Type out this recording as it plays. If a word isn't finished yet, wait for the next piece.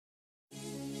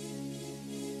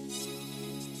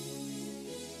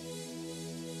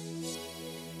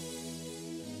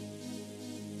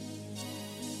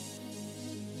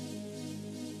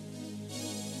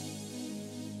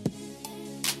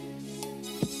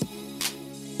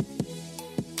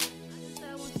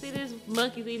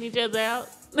monkeys eating each other out.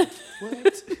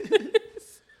 What?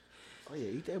 Oh yeah,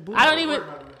 eat that booty. I don't even.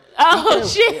 Oh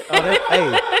shit!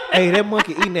 Hey, that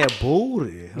monkey eating that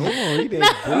booty. Hold on, eat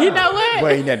that booty. You know what? Boy,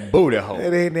 ain't that booty hole.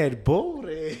 That ain't that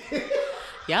booty.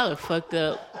 Y'all are fucked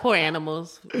up. Poor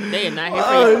animals. They are not here for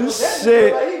Oh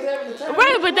shit!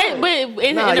 Right, but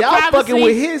in Nah, the y'all privacy,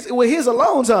 fucking with his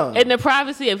alone time. in the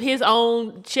privacy of his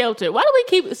own shelter. Why do we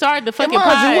keep starting the fucking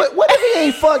Mind you, pod? what if he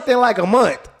ain't fucked in like a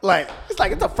month? Like it's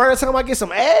the first time I get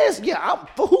some ass. Yeah, I'm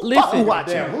Listen.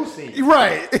 watching. Damn, who seen it?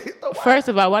 Right. First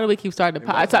of all, why do we keep starting the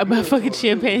pod talking about fucking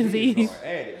chimpanzees?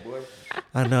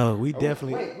 I know. We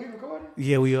definitely. Wait, we recording?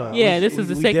 Yeah, we are. Yeah, this is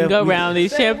the second go round.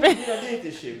 These chimpanzees. I did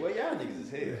this shit. Boy, y'all niggas is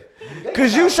hell.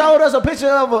 Cause you showed us a picture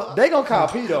of a. They gonna call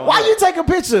Pete on Why that. you take a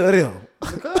picture of them?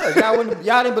 Because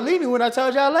y'all didn't believe me when I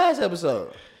told y'all last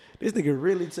episode. This nigga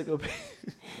really took a picture.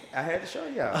 I had to show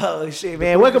y'all. Oh shit,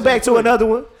 man! Welcome back to another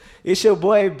one. It's your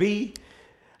boy B.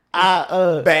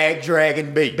 Bag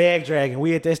Dragon B. Bag dragging.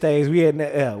 We at that stage.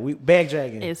 We bag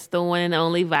dragging. It's the one and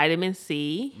only vitamin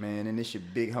C. Man, and this your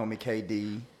big homie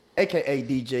KD, aka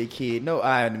DJ Kid. No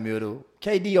I in the middle.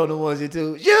 KD on the ones and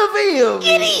twos. You feel me?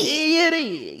 It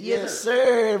is. Yes,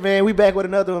 sir, man. We back with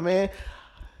another one, man.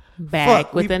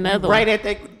 Back with we another right one. at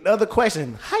that other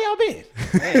question. How y'all been?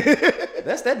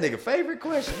 That's that nigga favorite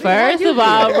question. First of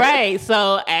all, right.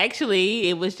 So actually,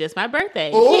 it was just my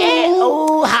birthday.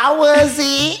 Oh, how was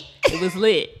it? It was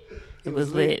lit. It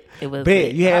was lit. It was Bet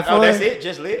lit. you had fun. Oh, that's it?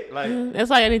 Just lit? Like, That's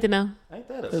all I need to know. ain't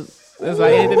that a... That's all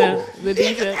I need to know. The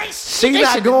details. She's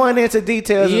not going into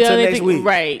details You until don't need next to- week.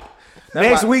 Right.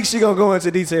 Next week she gonna go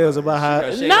into details about how.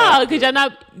 No, because y'all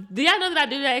not. Do y'all know that I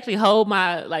do that? Actually, hold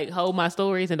my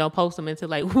stories and don't post them until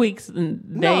like weeks and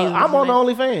days. No, I'm on the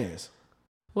OnlyFans.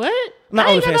 What? Not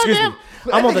I ain't OnlyFans. got no Excuse damn- me.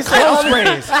 I'm on the close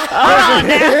friends.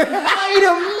 Wait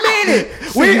a minute.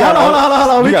 Hold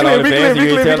on. You got OnlyFans, you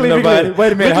ain't telling nobody?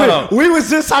 Wait a minute, hold on. We was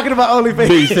just talking about OnlyFans.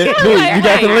 B, you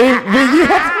got the link? B, you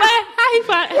got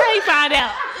Like, how he find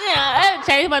out? Yeah, I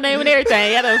changed my name and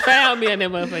everything. Y'all done found me on that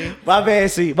motherfucker. My bad,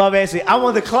 see. I'm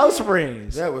on the close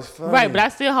friends. That was fun. Right, but I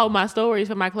still hold my stories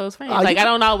for my close friends. Oh, Like, you- I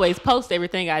don't always post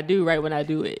everything I do right when I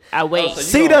do it. I wait. so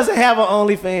C doesn't have an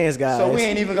OnlyFans, guys. So we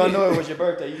ain't even gonna know it was your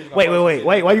birthday. You just gonna Wait. post it.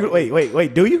 Why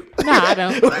wait. Do you? No, I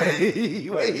don't.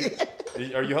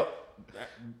 Wait. Are you...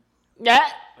 Yeah.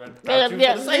 Thought you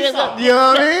Yeah, was say gonna say something. You know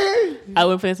what I mean? I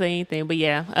wasn't finna say anything, but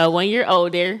yeah, 1 year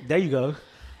older. There you go.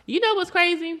 You know what's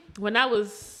crazy? When I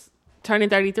was turning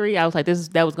 33, I was like,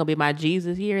 that was gonna be my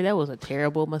Jesus year. That was a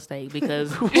terrible mistake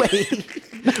because Wait.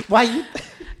 Why you?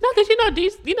 no,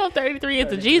 because 33 is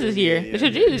the Jesus year. It's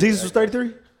your Jesus. Jesus was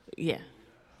 33? Yeah,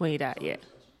 when he died. Yeah,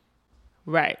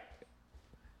 right.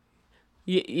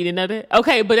 You didn't know that?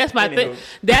 Okay, but that's my thing.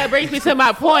 That brings me to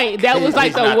my point. That was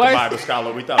like the worst. Bible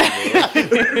scholar we thought he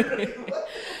was.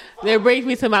 That brings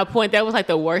me to my point. That was like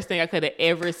the worst thing I could have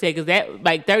ever said because that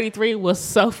like 33 was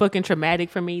so fucking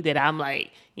traumatic for me that I'm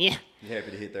like, yeah. You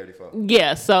happy to hit 34?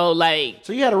 Yeah, so like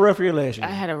So you had a rough year last year. I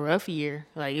had a rough year.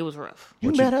 Like it was rough.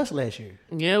 You met us last year.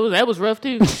 Yeah, that was rough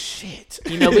too. Shit.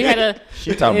 You know, we had a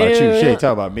She talking about you. She ain't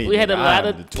talking about me. we had a nigga. lot I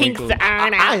am of the kinks twinkle. to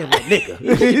iron I out. am a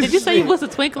nigga. Did you say you was a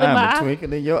twinkle in I'm my a eye?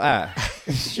 twinkle in your eye.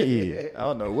 Shit. I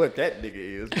don't know what that nigga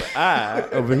is, but I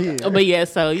over here. But yeah,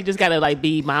 so you just gotta like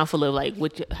be mindful of like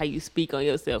how you speak on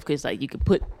yourself because like you can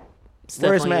put stuff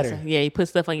Words on matter. yourself. Yeah, you put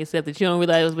stuff on yourself that you don't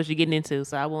realize what you're getting into.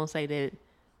 So I won't say that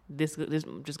this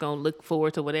just gonna look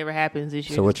forward to whatever happens this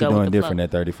year. So what Just you go with doing the different flow.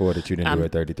 at 34 that you didn't do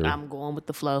at 33? I'm going with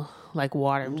the flow like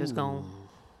water. I'm just gonna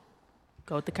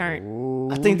go with the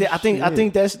current. I think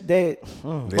that's that.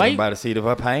 Living by the seat of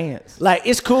her pants. Like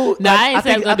it's cool. No, I ain't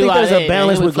say I'm gonna do all there's that. a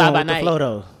balance It was with fly going by with the night. flow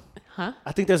though. Huh?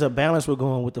 I think there's a balance with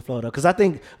going with the flow though, because I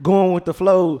think going with the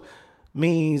flow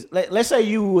means let's say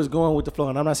you was going with the flow,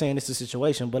 and I'm not saying this is a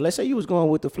situation, but let's say you was going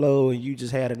with the flow and you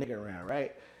just had a nigga around,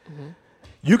 right? Mm-hmm.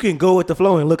 You can go with the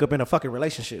flow and look up in a fucking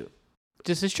relationship.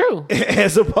 Just as true.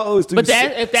 As opposed to But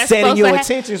if that's setting supposed your to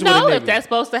intentions no, with a nigga. if that's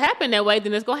supposed to happen that way,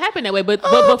 then it's gonna happen that way. But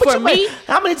But for you me, wait,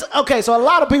 how many? Okay, so a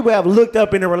lot of people have looked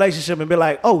up in a relationship and been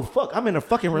like, "Oh fuck, I'm in a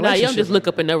fucking no, relationship." you don't just look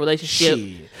up in no relationship.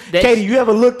 Shit. That- Katie, you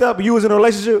ever looked up and you was in a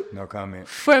relationship? No comment.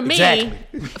 For me,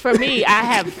 Exactly. I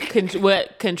have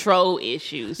control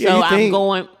issues. Yeah, So you I'm think-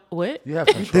 going what? You have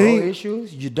control think-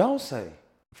 issues? You don't say.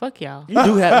 Fuck y'all. You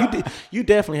do have you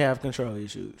definitely have control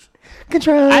issues.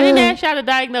 Control. I didn't ask y'all to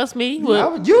diagnose me.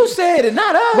 Well, You said it,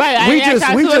 not us. right, I didn't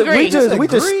ask y'all to agree. We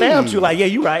just stamped you like, yeah,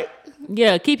 you right.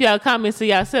 Yeah, keep y'all comments to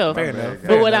yourself. Fair enough.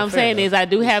 But what I'm saying is I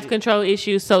do have control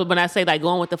issues. So when I say like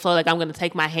going with the flow, like I'm going to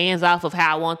take my hands off of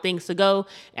how I want things to go.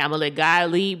 And I'm going to let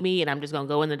God lead me. And I'm just going to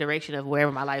go in the direction of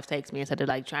wherever my life takes me instead of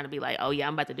like trying to be like, oh yeah,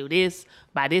 I'm about to do this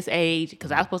by this age.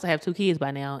 Because I was supposed to have 2 kids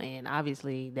by now. And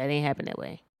obviously that ain't happened that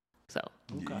way. So.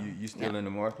 You still in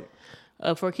the market?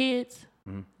 For kids?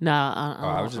 No.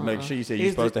 I was just making sure you said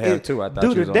you're supposed to have 2. I thought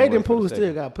Dude, you was the on the way dating for the pool second.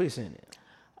 still got pussy in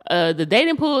it. The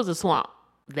dating pool is a swamp.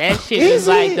 That shit Is is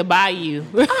like it? the bayou.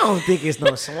 I don't think it's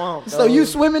no swamp. So you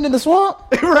swimming in the swamp?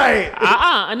 right?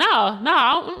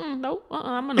 No.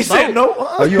 I'm on He a said boat. no.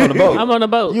 Are you on the boat? I'm on a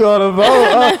boat. You on the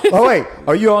boat? Oh wait,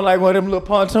 are you on like one of them little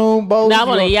pontoon boats? No, I'm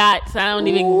on a yacht. So I don't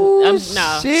even. No.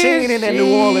 She ain't in that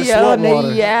New Orleans swamp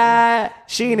water. Yeah.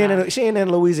 She ain't in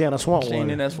Louisiana swamp She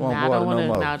ain't in water. that swamp Nah, I water don't want to.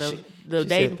 no more. No, the She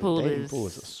dating said the pool dating is. pool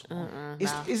is a swamp.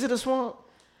 Is it a swamp?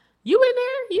 You in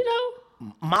there? You know?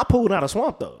 My pool not a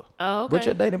swamp though. Oh, okay. What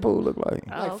your dating pool look like?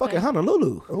 Like fucking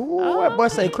Honolulu. Ooh, that boy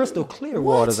say crystal clear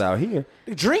waters out here.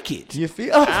 Drink it. You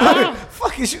feel?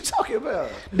 Fuck is you talking about?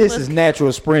 This is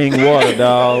natural spring water,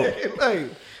 dog. Like,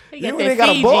 He you got ain't that got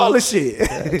a Fiji. ball of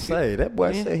shit. Say that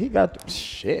boy said he got the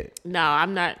shit. No,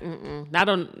 I'm not. I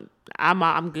don't.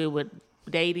 I'm good with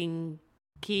dating,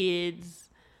 kids,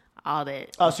 all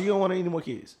that. Oh, so you don't want any more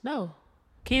kids? No,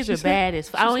 kids are bad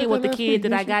as. I don't even want the kid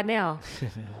that I got now.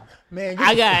 Man,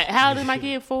 I got. How old is my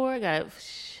kid for? I got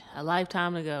a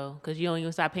lifetime to go because you don't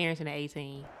even stop parenting at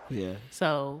 18. Yeah.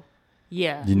 So,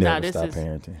 yeah. you never this stop is,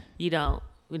 parenting. You don't.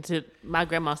 Until my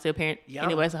grandma still parent. Yeah,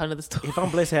 anyway, it's another story. If I'm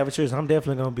blessed to have a choice, I'm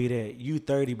definitely gonna be that. You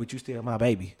 30, but you still my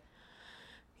baby.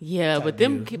 Yeah, but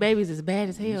them babies is bad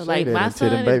as hell. Like Say that my until son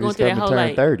them is babies going through that come whole to turn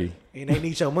like. 30. And they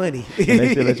need your money. And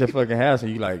they still at your fucking house,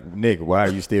 and you like, nigga, why are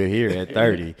you still here at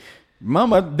 30?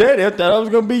 Mama, daddy, I thought I was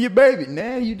gonna be your baby.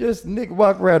 Now you just nigga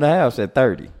walk around the house at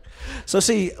 30. So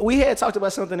see, we had talked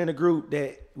about something in the group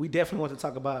that we definitely want to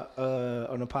talk about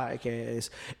on the podcast.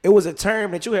 It was a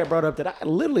term that you had brought up that I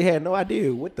literally had no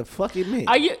idea what the fuck it meant.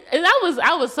 Are you? And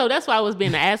I was so that's why I was being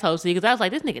an asshole to you because I was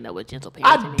like, this nigga know what gentle parenting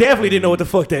I is. definitely didn't know what the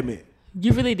fuck that meant.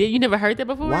 You really did? You never heard that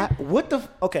before? Why? What the?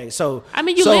 Okay, so I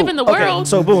mean, you live in the world.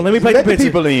 So boom, let me paint Let the the picture.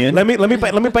 people in. Let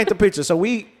me paint the picture. So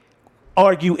we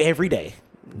argue every day.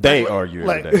 They argue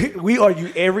every day. We argue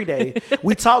every day.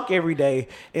 We talk every day.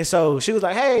 And so she was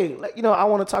like, hey, I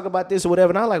want to talk about this or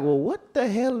whatever. And I was like, well, what the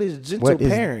hell is gentle What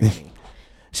is- parenting?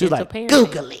 She was Gentle like, parenting.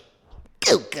 Google it.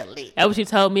 Google it. That's what she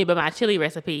told me about my chili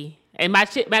recipe. And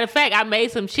matter of fact, I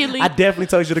made some chili I definitely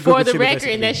told you to Google for the chili record,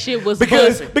 recipe. and that shit was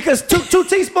because buzzing. two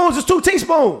teaspoons is 2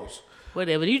 teaspoons.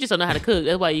 Whatever. You just don't know how to cook.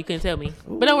 That's why you couldn't tell me.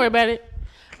 But don't worry about it.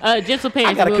 Gentle parenting.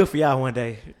 I gotta cook for y'all one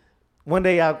day. One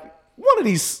of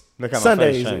these Look how my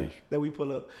Sundays face changed. that we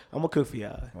pull up, I'm gonna cook for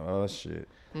y'all. Oh shit.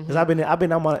 Cause I've been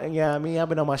on my I've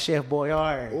been on my Chef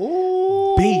Boyardee.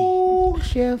 Ooh,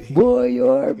 Chef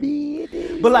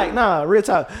Boyardee. But like, nah, real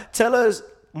talk. Tell us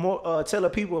more. Tell the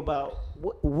people about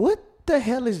what the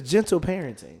hell is gentle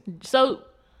parenting. So,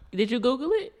 did you Google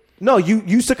it? No,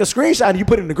 you took a screenshot and you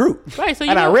put it in the group. Right. So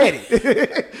you And I know- read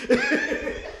it.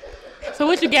 So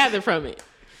what you gathered from it?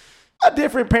 A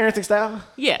different parenting style.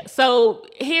 Yeah. So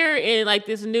here in like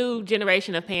this new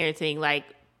generation of parenting, like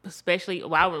especially,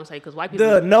 well, I wouldn't say because white people.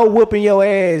 The no whooping your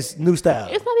ass new style.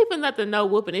 It's not even that the no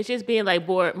whooping. It's just being like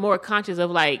more conscious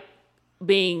of like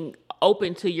being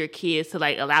open to your kids to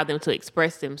like allow them to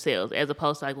express themselves, as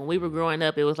opposed to like when we were growing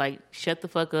up, it was like shut the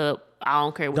fuck up. I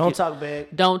don't care what Don't you talk back.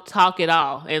 Don't talk at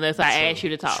all unless I ask you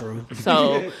to talk. True.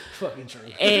 So Fucking true.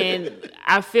 and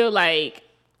I feel like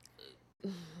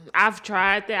I've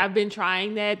tried that. I've been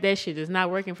trying that. That shit is not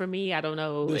working for me. I don't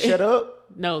know. Shut up.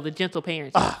 No, the gentle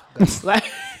parenting. Like,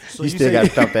 So You still got to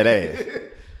thump that ass.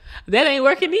 that ain't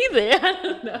working either. I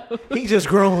don't know. He just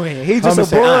growing. He just I'ma a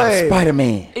say, I'm boy.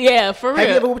 Spider-Man. Yeah, for Have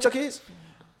you ever real. with your kids?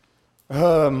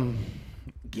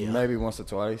 Maybe once or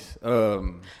twice.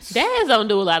 Dads don't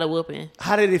do a lot of whooping,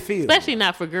 How did it feel? especially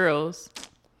not for girls.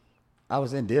 I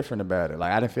was indifferent about it.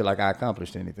 Like I didn't feel like I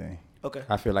accomplished anything. Okay.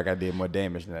 I feel like I did more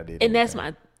damage than I did. And that's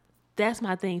anything.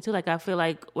 my thing too. Like I feel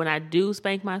like when I do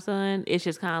spank my son, it's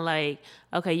just kind of like,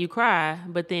 okay, you cry,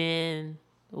 but then,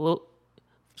 well,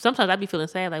 sometimes I be feeling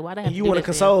sad. Like why do I have You to do want to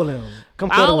this to him? console him.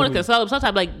 Come I don't cuddle want to with console him.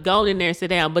 Sometimes like go in there and sit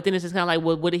down, but then it's just kind of like,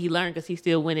 well, what did he learn? Because he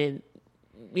still went and,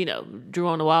 drew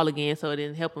on the wall again, so it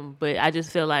didn't help him. But I just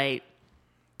feel like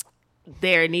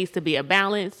there needs to be a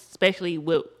balance, especially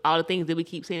with all the things that we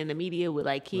keep seeing in the media with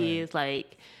like kids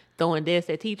like throwing desks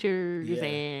at teachers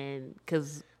and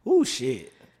because. Ooh,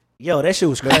 shit. Yo, that shit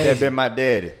was Let that crazy. been my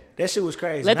daddy. That shit was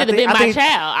crazy. Let And that I have think- been my I think-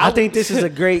 child. I think this is a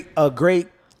great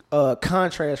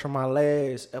contrast from my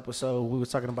last episode. We was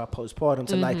talking about postpartum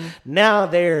to like now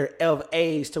they're of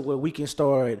age to where we can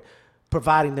start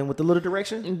providing them with a little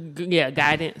direction. Yeah,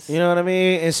 guidance. You know what I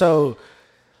mean? And so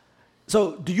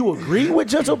do you agree with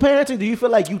gentle parenting? Do you feel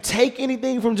like you take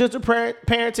anything from gentle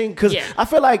parenting? Because I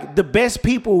feel like the best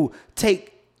people take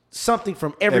something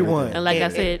from everyone. And like I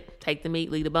said, take the meat,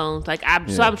 leave the bones.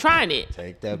 So I'm trying it.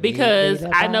 Take that because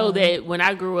meat, I know that when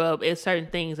I grew up, it's certain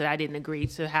things that I didn't agree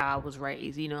to how I was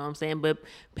raised. You know what I'm saying? But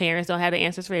parents don't have the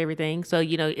answers for everything. So,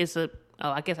 it's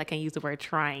I guess I can't use the word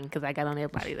trying because I got on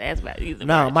everybody's ass about using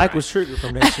the word Mike trying. was triggered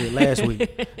from that shit last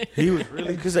week. He was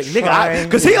really because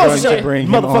he also going said, to bring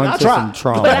him motherfucker, on I to tried. some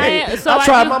trauma. But I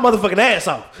tried my motherfucking ass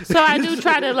off. So I do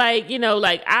try to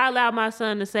I allow my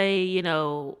son to say,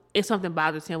 if something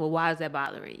bothers him, well, why is that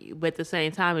bothering you? But at the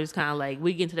same time, it's kind of like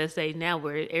we get to that stage now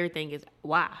where everything is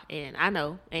why, and I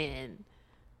know, and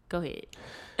go ahead.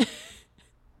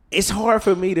 It's hard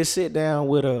for me to sit down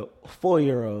with a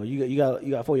 4-year-old. You got a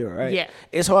 4-year-old, right? Yeah.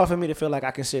 It's hard for me to feel like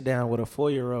I can sit down with a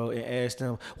 4-year-old and ask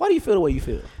them, why do you feel the way you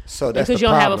feel? So that's Because the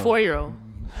you don't problem. have a 4-year-old.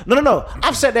 No.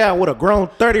 I've sat down with a grown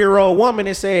 30-year-old woman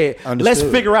and said, let's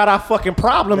figure out our fucking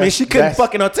problem. And she couldn't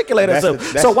fucking articulate herself.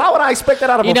 So why would I expect that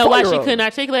out of a 4-year-old? You know why she couldn't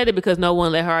articulate it? Because no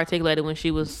one let her articulate it when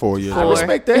she was 4 years four. old. I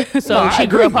respect that. So No, she I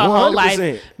grew up agree, her whole 100%.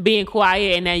 life being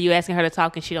quiet, and now you asking her to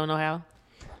talk and she don't know how.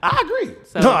 I agree.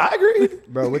 So- No, I agree.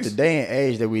 Bro, with the day and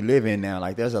age that we live in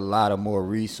now, there's a lot of more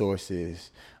resources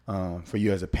for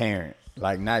you as a parent.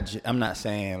 I'm not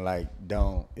saying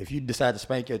don't. If you decide to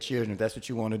spank your children, if that's what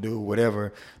you want to do,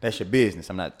 whatever, that's your business.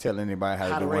 I'm not telling anybody how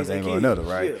to do one raise their thing or kids. another,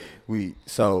 right? Yeah.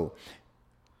 So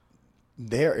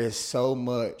there is so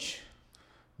much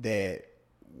that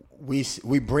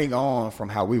we bring on from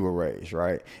how we were raised,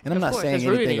 right? And I'm Of not course, saying that's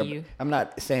rooted in anything. you. I'm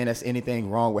not saying that's anything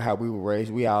wrong with how we were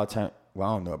raised. We all turn. Well,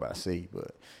 I don't know about C,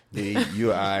 but D,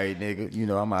 you alright, nigga.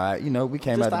 I'm alright. We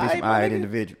came Just out to be some alright, my alright nody?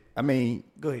 individual. I mean,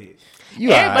 Go ahead.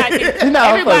 you Everybody alright. thinks- I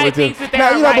fuck everybody with you. thinks that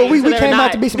they're but right, we so they're came out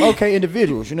not. to be some okay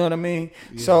individuals. You know what I mean?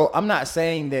 So I'm not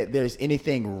saying that there's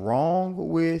anything wrong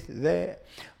with that,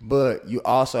 but you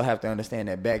also have to understand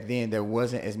that back then there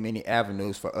wasn't as many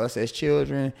avenues for us as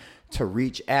children to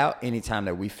reach out anytime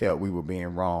that we felt we were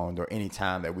being wronged or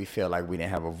anytime that we felt like we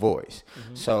didn't have a voice.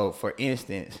 So, for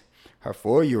instance, her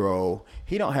 4-year-old,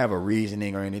 he don't have a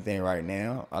reasoning or anything right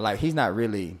now. He's not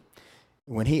really,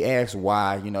 when he asks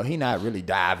why, he not really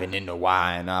diving into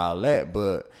why and all that,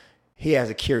 but he has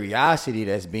a curiosity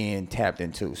that's being tapped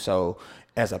into. So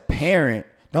as a parent,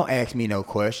 don't ask me no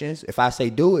questions. If I say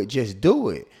do it, just do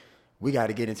it. We got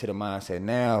to get into the mindset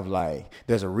now of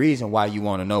there's a reason why you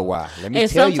want to know why. Let me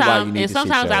tell you why you need to sit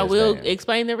sometimes your I ass will down.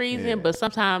 explain the reason, but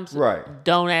sometimes Right.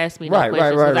 don't ask me no Right,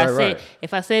 questions. right, 'Cause right.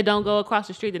 if I said don't go across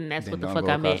the street, then that's Then what the don't fuck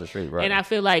go I across meant. the street, right. And I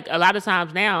feel like a lot of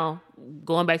times now,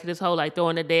 going back to this whole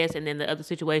throwing the desk and then the other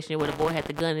situation where the boy had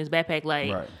the gun in his backpack,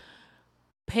 Right.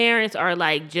 parents are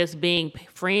just being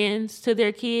friends to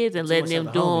their kids and letting much them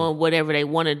of a homie. doing whatever they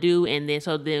want to do, and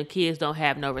then kids don't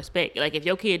have no respect. If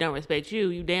your kid don't respect you,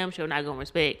 you damn sure not gonna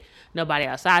respect nobody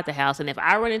outside the house. And if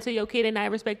I run into your kid and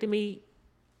not respecting me,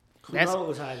 Who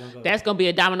knows how it's gonna go? that's gonna be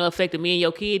a domino effect of me and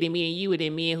your kid, and me and you, and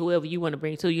then me and whoever you want to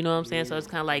bring to. You know what I'm saying? So it's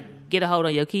kind of get a hold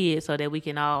on your kids so that we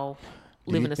can all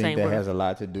Do live you in the think same that world. has a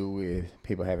lot to do with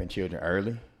people having children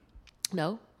early?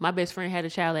 No, my best friend had a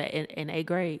child in 8th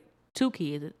grade, 2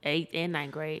 kids, 8th and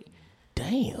 9th grade.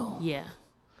 Damn. Yeah,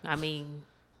 I mean,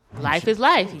 life is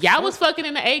life. Y'all was fucking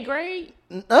in the 8th grade.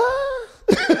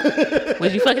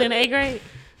 Was you fucking in the 8th grade?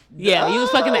 Yeah, you was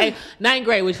fucking in the 9th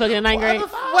grade. Was you fucking in the 9th grade?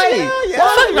 Wait,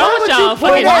 What's wrong with y'all?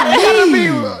 Fucking,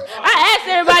 I asked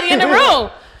everybody in the room.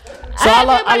 So I asked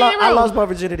everybody in the I room. lost my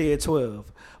virginity at 12,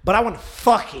 but I went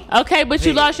fucking. Okay, but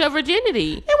you Yeah. lost your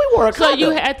virginity. And we wore a So you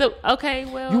condom. had to. Okay,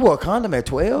 well. You wore a condom at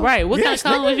 12? Right. What Yes, kind of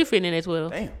condom nigga. was you fitting in at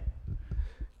 12? Damn.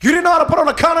 You didn't know how to put on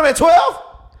a condom at 12?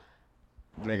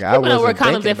 Nigga, I People don't wear wasn't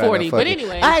condoms thinking at about 40, no but fucking-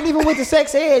 anyway. I ain't even went to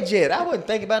sex ed yet. I wasn't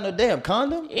thinking about no damn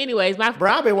condom. Anyways,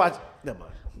 Bro, I've been watching. Never mind.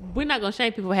 we're not gonna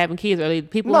shame people for having kids early.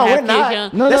 People No, have we're kids not. young.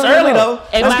 No, That's no, early, no. though.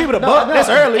 And Let's my- give it a no, buck. no. That's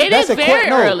early. It That's is very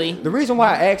early. The reason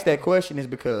why I asked that question is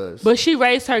because But she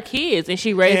raised her kids and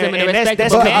she raised Yeah, them in a and that's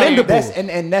respectable manner.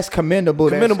 commendable. that's commendable.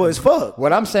 Commendable as fuck.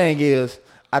 What I'm saying is,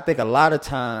 I think a lot of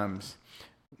times,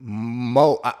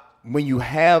 when you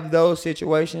have those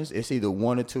situations, it's either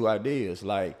one or two ideas.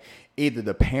 Either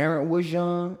the parent was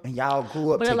young and y'all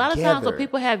grew up But together. a lot of times when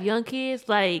people have young kids,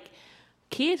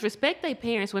 kids respect their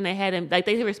parents when they had them.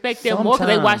 They respect them more because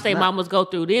they watch Sometimes, their not- mamas go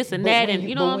through this and But that, when and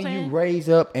you know what I'm when saying? you raise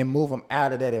up and move them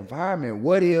out of that environment,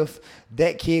 what if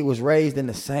that kid was raised in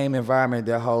the same environment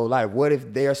their whole life? What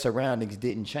if their surroundings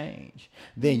didn't change?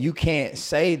 Then you can't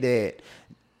say that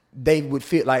they would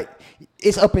feel like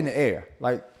it's up in the air.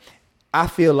 I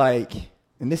feel like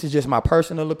and this is just my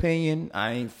personal opinion.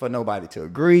 I ain't for nobody to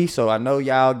agree. So I know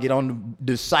y'all get on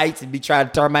the sites and be trying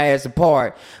to tear my ass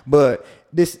apart. But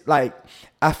this, like,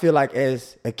 I feel like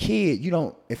as a kid,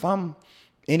 if I'm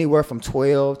anywhere from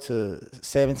 12 to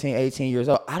 17, 18 years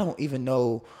old, I don't even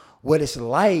know what it's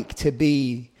like to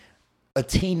be a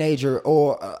teenager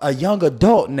or a young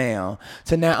adult now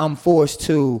I'm forced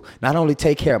to not only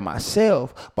take care of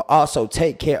myself, but also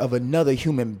take care of another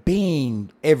human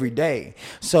being every day.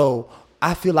 So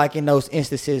I feel like in those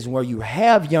instances where you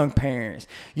have young parents,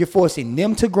 you're forcing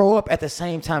them to grow up at the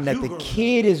same time that the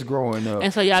kid is growing up.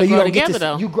 And so y'all grow together,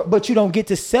 though. But you don't get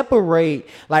to separate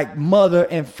like mother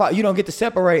and father. You don't get to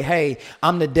separate, hey,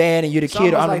 I'm the dad and you're the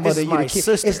kid, or I'm the mother and you're the kid.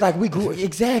 Sister. It's like we grew,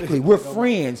 exactly. We're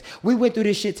friends. We went through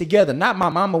this shit together. Not my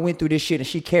mama went through this shit and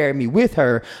she carried me with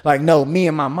her. Like, no, me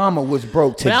and my mama was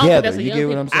broke together. You get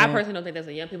what I'm saying? I personally don't think that's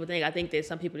a young people thing. I think that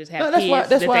some people just have kids.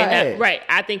 That's why right.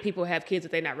 I think people have kids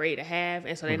that they're not ready to have.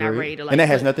 And so they're not ready to, like, and that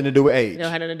has nothing to do with age. It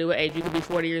don't have nothing to do with age. You could be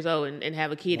 40 years old and have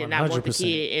a kid and not want the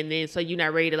kid, and then so you're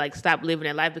not ready to like stop living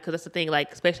that life, because that's the thing. Like,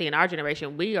 especially in our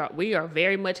generation, we are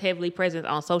very much heavily present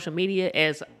on social media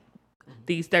as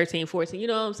these 13, 14. You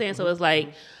know what I'm saying? So it's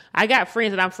like I got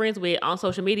friends that I'm friends with on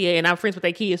social media, and I'm friends with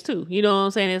their kids too. You know what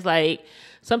I'm saying? It's like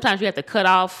sometimes you have to cut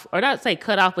off, or not say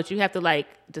cut off, but you have to like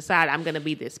decide I'm going to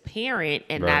be this parent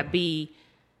and not be.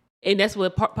 And that's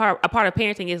what a part of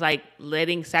parenting is, like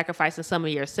sacrificing some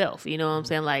of yourself. You know what I'm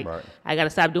saying? Like, I got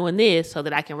to stop doing this so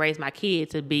that I can raise my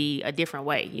kid to be a different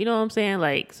way. You know what I'm saying?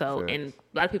 Like, so, and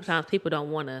a lot of times people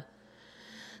don't want to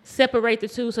separate the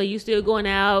two. So you still going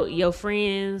out, your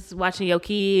friends watching your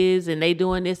kids, and they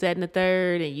doing this, that, and the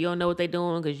third, and you don't know what they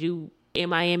doing because you in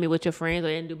Miami with your friends or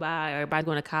in Dubai, or everybody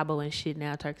going to Cabo and shit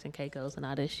now, Turks and Caicos and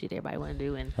all this shit everybody want to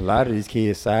do. And a lot of these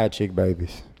kids side chick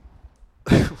babies.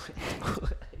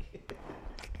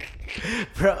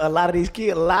 Bro, a lot of these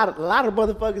kids, a lot of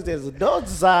motherfuckers that's adults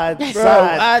side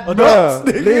adults.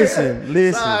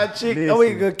 Listen. Side chick,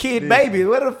 a kid baby,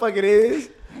 whatever the fuck it is.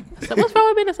 So what's wrong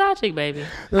with being a side chick, baby?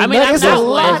 I mean, there's a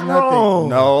lot wrong.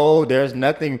 No, there's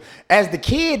nothing. As the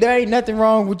kid, there ain't nothing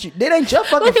wrong with you. That ain't your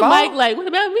fucking Look at fault. Mike like, what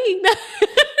about me?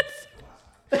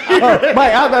 Mike,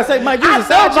 I was about to say, Mike, you was a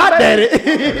side chick,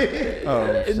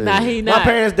 daddy. Nah, he not. My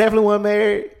parents definitely weren't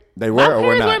married. They were or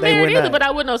were not? They were not. But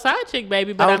I wasn't no side chick,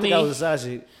 baby. But I don't think I was a side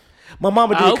chick. My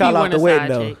mama did call out the wedding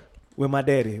though with my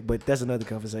daddy, but that's another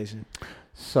conversation.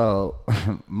 So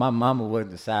my mama was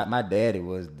the side. My daddy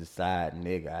was the side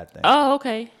nigga, I think. Oh,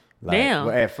 okay. Like, damn.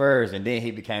 Well, at first, and then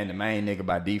he became the main nigga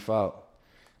by default.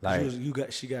 Like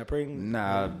she got pregnant.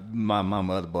 Nah, my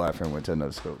other boyfriend went to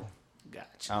another school.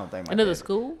 Gotcha. I don't think another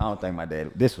school. I don't think my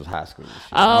daddy. This was high school.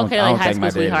 Oh, okay, like high school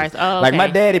sweethearts. Oh, okay. Like my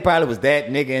daddy probably was that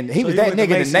nigga, and he was that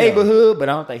nigga in the neighborhood, but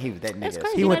I don't think he was that nigga. That's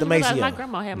crazy. He went to Maceo. My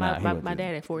grandma had my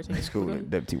dad at 14. School at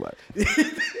WTY.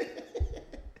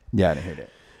 Yeah, I didn't hear that.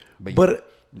 But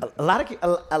a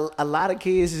lot of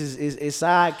kids is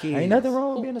side kids. Ain't nothing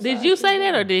wrong with being a side Did you say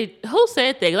that, or who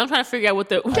said that? 'Cause I'm trying to figure out what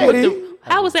the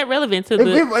how was that relevant to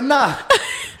the? Nah.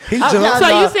 So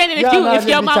you saying that if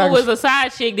your mama was a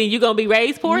side chick, then you gonna be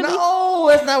raised poorly? No,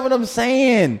 that's not what I'm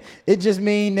saying. It just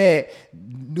mean that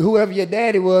whoever your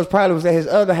daddy was probably was at his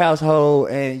other household,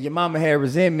 and your mama had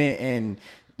resentment, and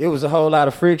it was a whole lot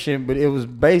of friction. But it was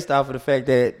based off of the fact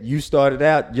that you started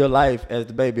out your life as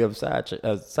the baby of a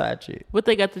side chick. What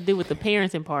they got to do with the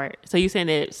parenting part? So you saying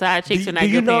that side chicks are not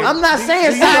good parents? I'm not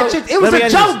saying side chicks. It was a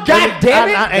joke. God damn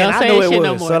it! I know it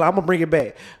was. So I'm gonna bring it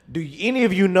back. Do any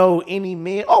of you know any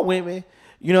men or women?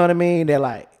 You know what I mean? That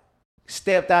like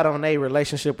stepped out on a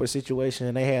relationship or situation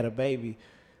and they had a baby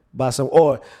by some,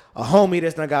 or a homie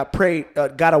that's not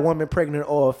got a woman pregnant,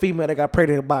 or a female that got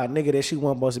pregnant by a nigga that she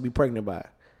wasn't supposed to be pregnant by.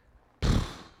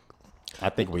 I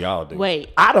think we all do. Wait,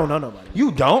 I don't know nobody.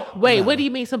 You don't? Wait, what do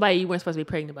you mean somebody you weren't supposed to be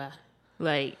pregnant by?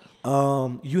 Like,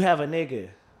 you have a nigga,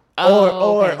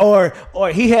 or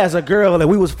he has a girl and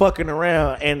we was fucking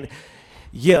around, and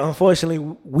yeah, unfortunately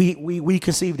we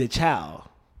conceived a child.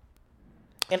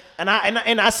 And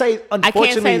I say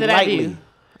unfortunately lightly.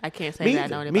 I can't say that I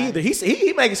know anybody. Me either.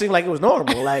 He make it seem like it was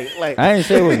normal. Like I didn't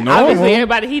say it was normal. Obviously,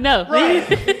 everybody he know.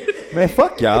 Right. Man,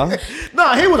 fuck y'all.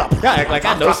 No, he was a. Y'all act like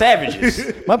I know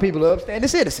savages. My people are upstanding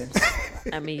citizens.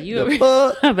 I mean, you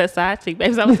were about side chick.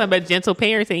 Baby, I was talking about gentle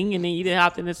parenting, and then you didn't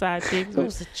opt into side chicks. It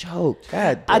was a joke.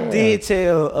 God damn. I did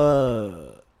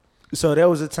tell. So there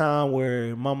was a time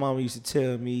where my mom used to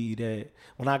tell me that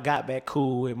when I got back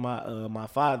cool with my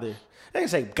father. I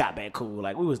didn't say got back cool.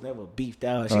 Like, we was never beefed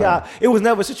out. It was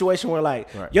never a situation where, like,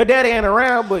 your daddy ain't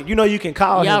around, but you know you can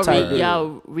call him type.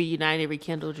 Y'all reunited,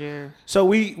 rekindled your... So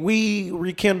we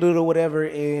rekindled or whatever,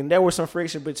 and there was some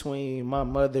friction between my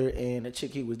mother and the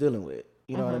chick he was dealing with.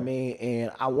 You know what I mean?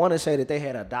 And I want to say that they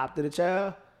had adopted a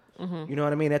child. You know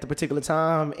what I mean? At the particular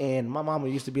time. And my mama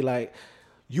used to be like,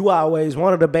 you always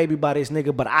wanted a baby by this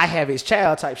nigga, but I have his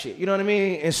child type shit. You know what I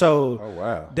mean? And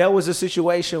so that was a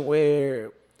situation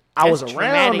where I was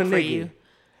around the nigga. You.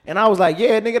 And I was like,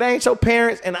 yeah, nigga, they ain't your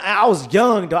parents. And I was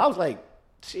young, though. I was like,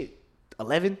 shit,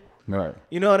 11? Right.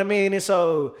 You know what I mean? And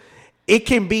so it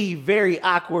can be very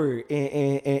awkward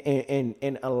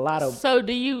and a lot of... So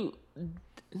do you...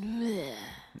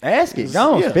 Ask it.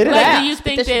 Go on, spit it like, out. Do you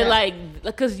think that, like,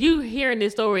 because you hearing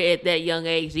this story at that young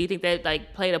age, do you think that,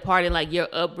 like, played a part in, like, your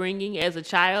upbringing as a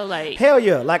child? Like, hell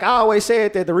yeah. Like, I always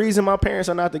said that the reason my parents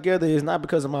are not together is not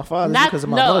because of my father, it's because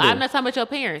of my mother. No, I'm not talking about your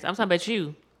parents. I'm talking about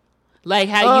you. Like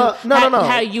how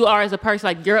how you are as a person,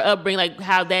 like your upbringing, like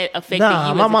how that affected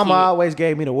you. My mama always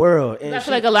gave me the world. And I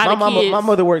feel like a lot of kids. My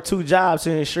mother worked 2 jobs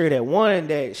to ensure that 1,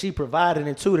 that she provided,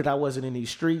 and 2, that I wasn't in these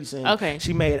streets. And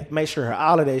she made sure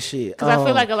all of that shit. Because I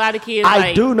feel like a lot of kids.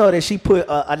 I do know that she put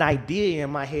an idea in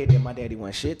my head that my daddy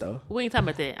wasn't shit though. We ain't talking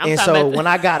about that. I'm talking about when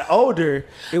I got older,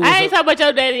 it was I ain't talking about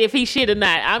your daddy if he shit or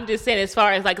not. I'm just saying as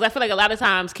far as like, 'cause I feel like a lot of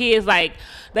times kids like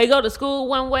they go to school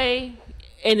one way.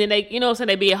 And then they, you know what I'm saying,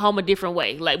 they be at home a different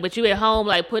way. Like, but you at home,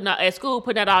 like at school,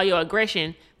 putting out all your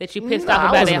aggression that you pissed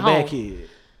off about at home. Bad kid.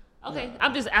 Okay,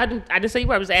 I just say you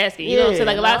were just asking. You know what I'm saying?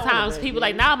 Like a lot of times people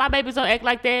like, nah, my babies don't act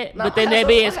like that. But then they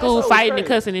be at school fighting and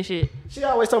cussing and shit. She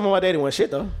always told me my daddy wasn't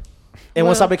shit though. And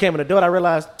once I became an adult, I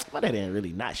realized my daddy ain't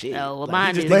really not shit. Oh, well, like,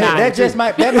 mine is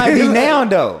not. That might be now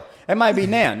though. That might be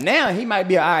now. Now he might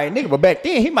be an alright nigga, but back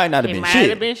then he might not have been shit. He might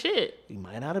have been shit. He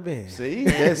might not have been.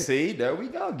 See, there we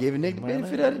go. Giving nigga the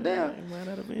benefit of the doubt.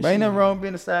 Ain't nothing wrong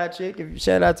being a side chick. If you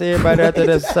shout out to everybody out there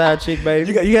that's a side chick,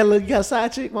 baby. You got a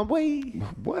side chick, my boy.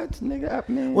 What, nigga?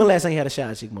 Man. When last time you had a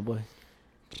side chick, my boy?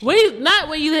 When's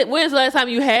the last time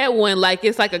you had one? Like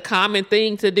it's like a common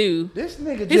thing to do. This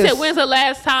nigga he said, when's the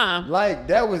last time? Like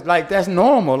that was like that's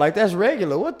normal. Like that's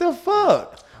regular. What the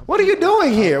fuck? What are you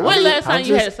doing here? When last time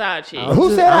you had a side chick?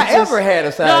 Who said I ever had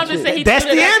a side chick? Saying that's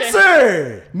the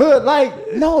answer. But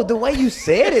like, no, the way you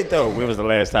said it though. When was the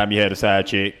last time you had a side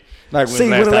chick? Like when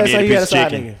the last time you had a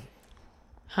side nigga?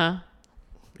 Huh?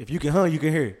 If you can you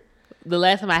can hear. The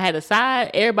last time I had a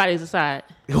side, everybody's a side.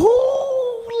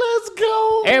 Ooh, let's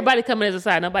go. Everybody coming as a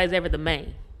side. Nobody's ever the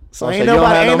main. So ain't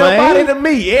nobody to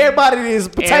me. Everybody is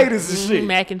potatoes and shit.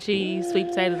 Mac and cheese, sweet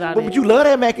potatoes, all that. But you love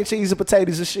that mac and cheese and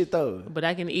potatoes and shit though. But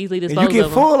I can easily dispose of them. You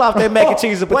get full off that mac and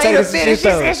cheese and potatoes and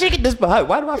shit though.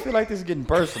 Why do I feel like this is getting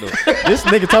personal? This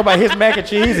nigga talking about his mac and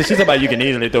cheese and she's talking about you can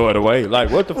easily throw it away.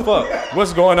 Like what the fuck?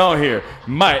 What's going on here?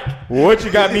 Mike, what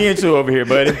you got me into over here,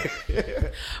 buddy?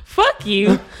 Fuck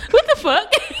you. What the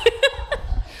fuck?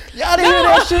 Y'all didn't hear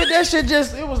that shit? That shit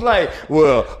just, it was like,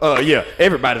 well, yeah,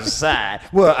 everybody's a side.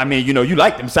 Well, I mean, you know, you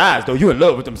like them sides, though. You in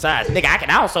love with them sides. Nigga, I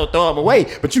can also throw them away,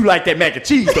 but you like that mac and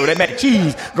cheese, though. That mac and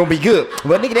cheese gonna be good.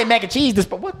 Well, nigga, that mac and cheese,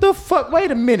 what the fuck?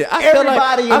 Wait a minute. I feel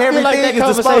like that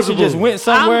conversation just went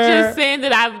somewhere. I'm just saying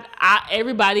that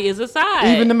everybody is a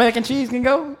side. Even the mac and cheese can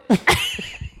go?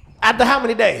 After how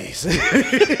many days?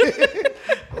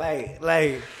 like,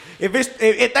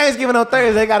 if Thanksgiving on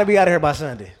Thursday, they gotta be out of here by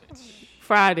Sunday.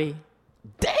 Friday.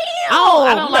 Damn!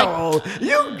 I don't like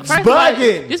you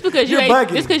bugging. Just because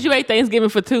you ate Thanksgiving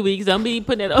for 2 weeks, don't be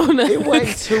putting it on. It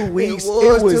wasn't 2 weeks.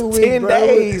 It was 10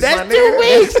 days. That's 2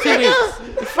 weeks. That's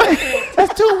 2 weeks.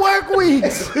 That's 2 work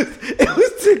weeks. It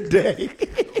was 10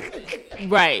 days.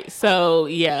 Right. So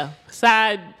yeah,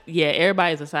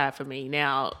 everybody's a side for me.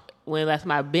 Now, when last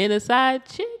time I've been a side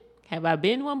chick? Have I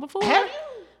been one before? Have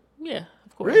you? Yeah,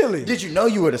 of course. Really? Did you know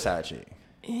you were the side chick?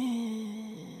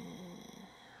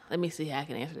 Let me see how I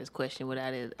can answer this question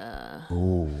without it.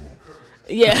 Ooh.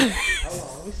 Yeah. Hold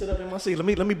on, let me sit up in my seat.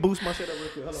 Let me boost my shit up real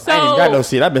quick. Hold on. I ain't even got no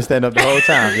seat. I've been standing up the whole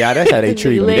time. Yeah, that's how they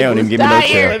treat me. They don't even give me no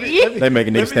chair. They make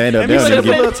a nigga stand up. They don't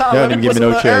even give me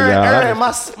no chair, y'all.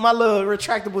 My little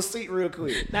retractable seat real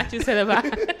quick. Not you said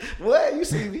about. What? You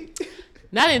see me?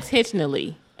 Not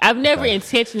intentionally. I've never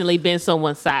intentionally been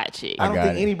someone's side chick. I don't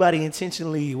think anybody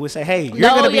intentionally would say, "Hey, you're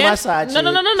gonna be my side chick."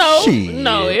 No. Shit.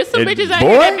 No, it's some bitches out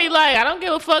here that be like, "I don't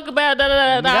give a fuck about da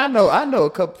da da da." I know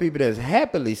a couple people that's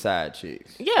happily side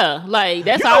chicks. Yeah, like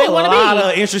that's all they want to be. A lot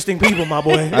of interesting people, my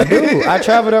boy. I do. I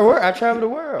travel the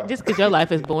world. Just because your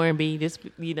life is boring, B. Just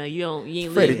you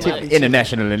ain't Freddie living much.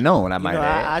 internationally known. I might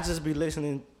add. I just be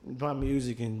listening to my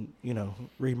music and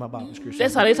read my Bible scripture.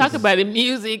 That's how they talk about it.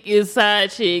 Music is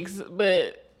side chicks,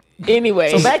 but. Anyway,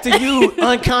 so back to you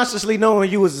unconsciously knowing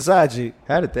you was a side chick.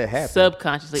 How did that happen?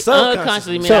 Subconsciously.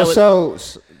 Unconsciously. So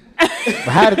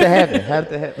how did that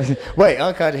happen? Wait,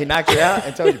 unconsciously he knocked you out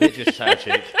and told you bitch you're a side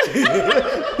chick.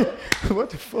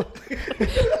 What the fuck?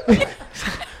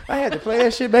 I had to play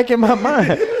that shit back in my mind.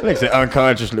 Nigga said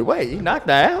unconsciously, wait, he knocked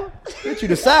her out? Get you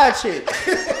the side chick.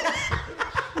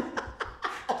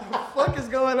 What the fuck is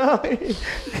going on here?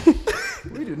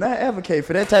 We do not advocate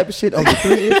for that type of shit on the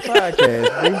 3-Inch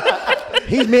Podcast, dude.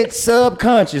 He meant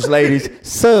subconscious, ladies.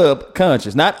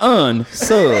 Subconscious, not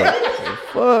unsub.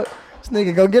 Fuck. This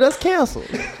nigga gonna get us canceled.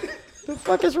 The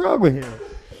fuck is wrong with him?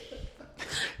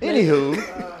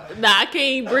 Anywho. Nah, I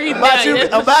can't breathe About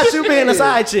now. you being a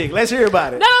side chick. Let's hear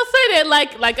about it. No, don't say that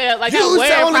like You I'm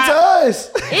wearing telling it to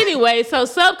us. Anyway, so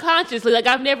subconsciously, like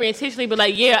I've never intentionally been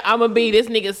like, yeah, I'm gonna be this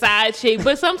nigga's side chick.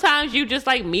 But sometimes you just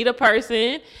like meet a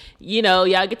person, you know,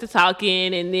 y'all get to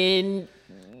talking, and then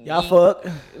Y'all fuck.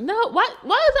 no, why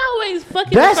is always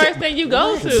fucking the first thing you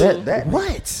go to?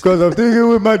 What? Because I'm thinking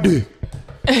with my dick.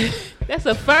 That's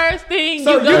the first thing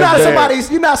So you go you're not to.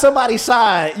 somebody's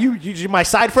side. You my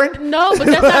side friend? No, but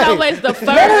that's not always the first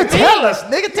Let her thing. tell us,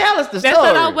 nigga. Tell us the That's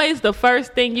story. not always the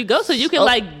first thing you go. So you can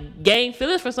like gain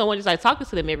feelings for someone just like talking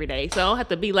to them every day. So I don't have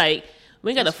to be like,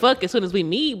 we ain't gonna fuck as soon as we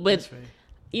meet. But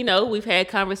you know, we've had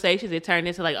conversations. It turned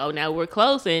into like, oh, now we're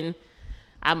close, and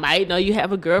I might know you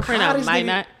have a girlfriend. How I does might nigga-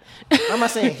 not. I'm not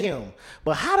saying him,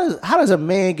 but how does a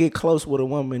man get close with a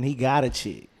woman he got a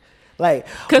chick? Like,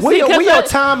 'Cause where see, 'cause your that-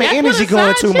 time and that's energy what a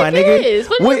going side to, my chick nigga? is.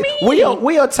 What do you mean?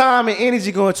 Where your time and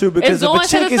energy going to? Because It's going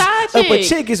to the side if a chick.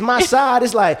 chick is my side,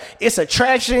 it's like it's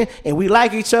attraction and we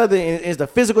like each other and it's the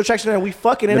physical attraction and we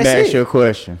fucking and Let me that's ask you a it.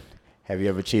 question. Have you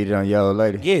ever cheated on your old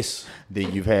lady? Yes.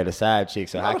 Then you've had a side chick,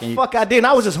 so how How can the you? fuck I didn't?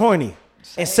 I was just horny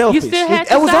and selfish. still had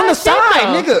It was on the side chick,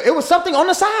 side, though. nigga. It was something on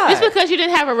the side. Just because you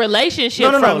didn't have a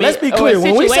relationship. No. From Let's it, be or a clear.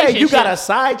 When we say you got situationship. a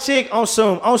side chick on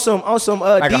some Like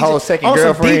a DJ, whole second on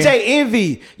girlfriend? some DJ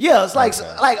Envy, yeah, it's like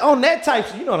on that type.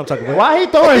 You know what I'm talking about? Why he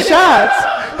throwing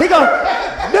shots?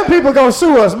 Them people gonna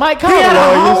sue us. Mike He had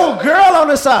a Conley. whole girl on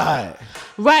the side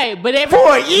Right, but for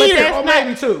a but year that's or not-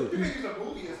 maybe two.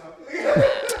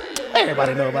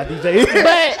 Everybody know about DJ.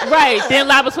 But right, then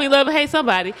lie between love and hate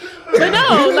somebody. But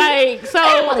no, like Everybody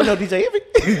so. know DJ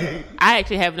Envy. I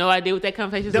actually have no idea what that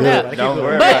conversation is Don't about. worry Don't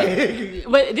worry about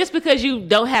it. But just because you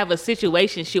don't have a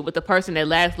situationship with the person that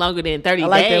lasts longer than 30 I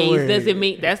like that days word. doesn't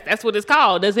mean that's what it's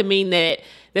called. Doesn't mean that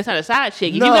that's not a side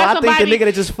chick. If No, you got I think somebody, the nigga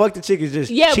that just fucked the chick is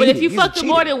just yeah, but if cheated. you He's a fuck them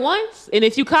more cheater. than once, and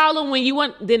if you call them when you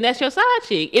want, then that's your side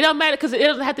chick. It don't matter because it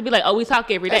doesn't have to be like, oh, we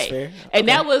talk every day. That's fair. And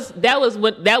that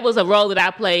was a role that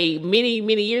I played many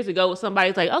years ago. With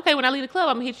somebody's like, okay, when I leave the club,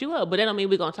 I'm gonna hit you up, but that don't mean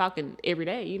we're gonna talk every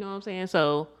day. You know what I'm saying?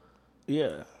 So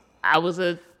Yeah. I was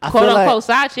a I quote feel unquote like-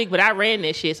 side chick, but I ran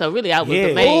that shit. So really, I was Yeah,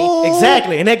 the main.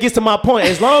 exactly, and that gets to my point.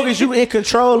 As long as you in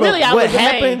control of Really, I what was the main.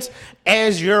 happens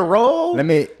as your role, Let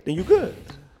me. then you good.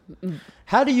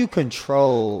 How do you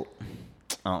control?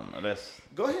 I don't know. That's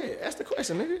Go ahead, ask the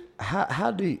question, nigga.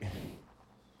 how do you?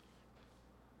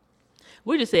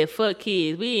 We just said fuck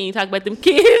kids. We ain't talking about them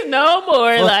kids no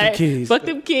more. Fuck like the kids. fuck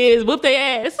them kids. Whoop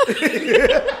their ass.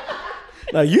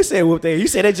 No, you said whoop there. You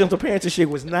said that gentle parenting shit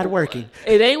was not working.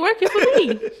 It ain't working for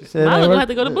me. said it I ain't was gonna work- have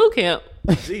to go to boot camp.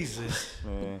 Jesus.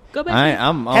 Go back.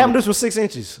 I'm Ham this was 6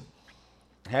 inches.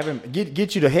 have him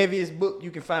get you the heaviest book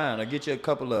you can find, or get you a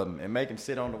couple of them and make him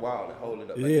sit on the wall and hold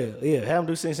it up. Yeah. Have him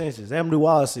do 6 inches. Have him do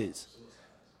wall sits.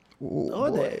 Ooh,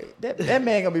 Oh, boy, that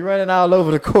man gonna be running all over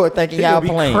the court thinking He y'all gonna be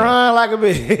playing. crying like a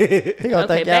bitch. He gonna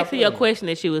Okay, think y'all back to your playing. question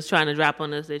that you was trying to drop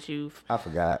on us that you I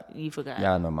forgot. forgot.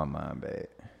 Y'all know my mind bad.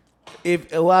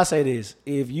 I say this,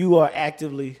 if you are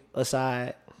actively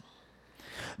aside,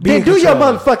 Then do your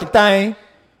motherfucking thing.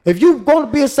 If you want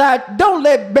to be a side, don't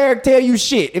let Barrick tell you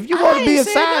shit. If you want to be a ain't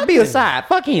said side, be a nothing. side.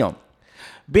 Fuck him.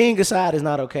 Being aside is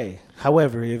not okay.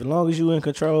 However, as long as you in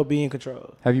control, be in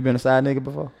control. Have you been a side nigga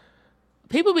before?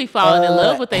 People be falling in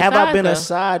love with their Have sides. I been though. a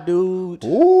side dude?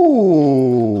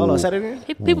 Ooh. Hold on, say that again.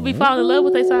 People be falling in love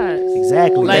with their sides.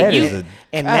 Exactly. Like That you- is a-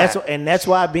 And that's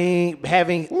why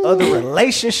having other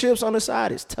relationships on the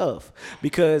side is tough.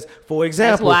 Because, for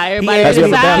example, why everybody he asked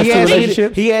decides me- to he asked me-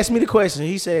 relationship? he asked me the question.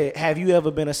 He said, "Have you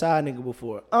ever been a side nigga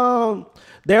before?"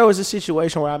 There was a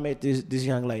situation where I met this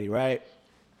young lady, right?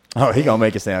 Oh, he gonna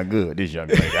make it sound good. This young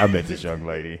lady. I met this young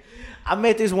lady. I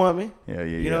met this woman. Yeah.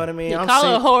 You know what I mean? You I'm call her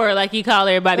a sing- whore like you call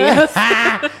everybody else.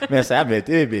 Man, say I met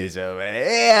this bitch over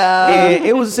there. Yeah. And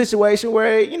it was a situation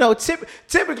where, you know,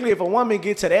 typically if a woman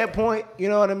get to that point, you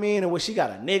know what I mean, and when she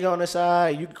got a nigga on the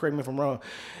side, you can correct me if I'm wrong,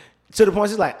 to the point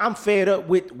it's like, I'm fed up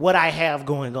with what I have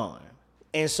going on.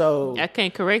 And so, I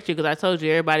can't correct you because I told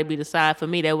you everybody be the side for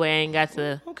me. That way I ain't got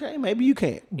to. okay, maybe you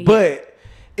can't. But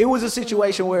it was a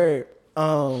situation where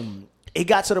it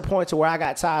got to the point to where I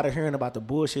got tired of hearing about the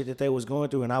bullshit that they was going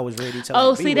through, and I was ready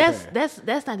to. See,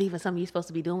 that's not even something you're supposed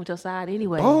to be doing with your side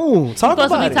anyway. Oh, talk you're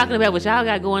supposed about to be talking about what y'all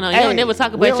got going on. You don't never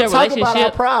talk about your relationship. About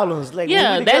our problems. Like,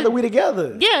 yeah, we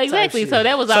together. Yeah, exactly. So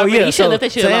that was already. You should have left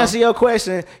that shit alone. To answer your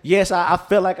question, yes, I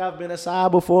feel like I've been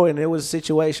aside before, and it was a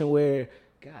situation where,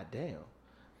 god damn.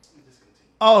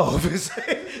 Oh,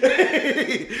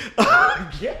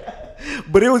 yeah.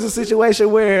 But it was a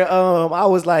situation where I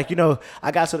was like,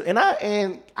 I got to, and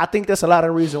I think that's a lot of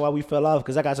the reason why we fell off,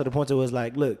 because I got to the point where it was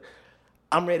like, look,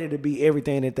 I'm ready to be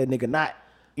everything that nigga not.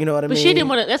 You know what I mean? But she didn't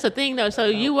want to. That's the thing, though. So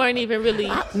you weren't even really.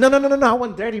 No. I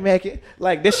wasn't dirty macking.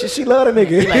 Like this shit, she loved a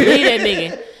nigga. Like leave that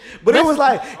nigga. But it was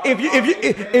like,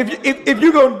 if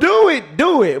you gonna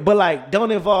do it. But like,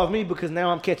 don't involve me, because now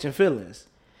I'm catching feelings.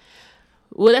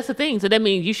 Well, that's the thing. So that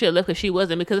means you should have left because she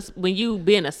wasn't. Because when you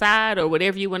being aside or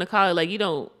whatever you want to call it, like you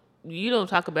don't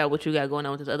talk about what you got going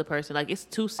on with this other person. Like it's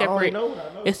two separate. I know.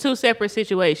 It's two separate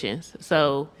situations.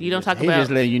 So you don't talk about. He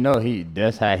just letting you know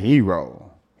that's how he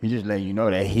roll. He just letting you know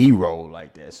that he roll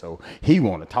like that. So he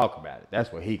want to talk about it.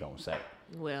 That's what he gonna say.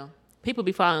 Well, people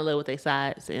be falling in love with their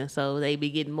sides, and so they be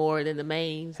getting more than the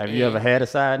mains. Have you ever had a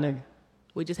side nigga?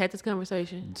 We just had this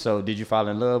conversation. So did you fall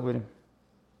in love with him?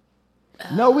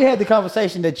 No, we had the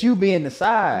conversation that you being the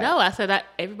side. No, I said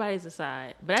everybody's a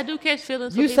side, but I do catch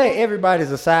feelings. You say everybody's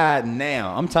a side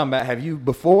now. I'm talking about, have you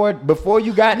before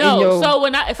you got in your... No, so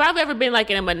if I've ever been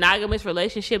like in a monogamous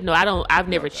relationship, no, I don't. I've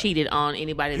never cheated on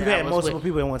anybody. You've had multiple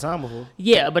people at one time before.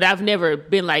 Yeah, but I've never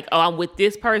been like, oh, I'm with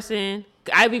this person.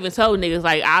 I've even told niggas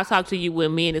like, I'll talk to you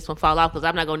when me and this one fall off, because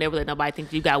I'm not gonna never let nobody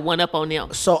think you got one up on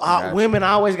them. So women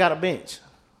always got a bench.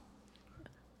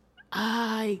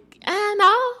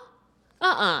 No.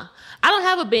 I don't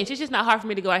have a bench. It's just not hard for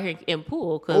me to go out here and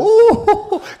pull.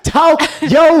 Talk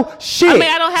yo shit. I mean,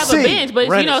 I don't have a bench, but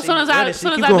as soon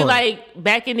as I be like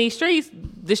back in these streets,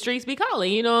 the streets be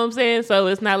calling. You know what I'm saying? So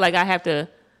it's not like I have to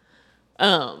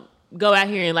go out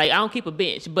here and like, I don't keep a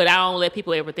bench, but I don't let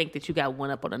people ever think that you got one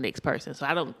up on the next person. So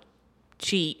I don't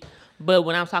cheat. But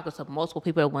when I'm talking to multiple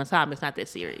people at one time, it's not that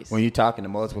serious. When you're talking to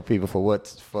multiple people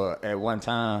for at one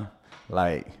time,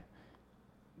 like,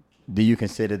 do you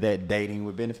consider that dating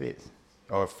with benefits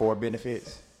or for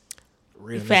benefits?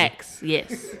 Real facts,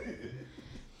 yes.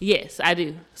 Yes, I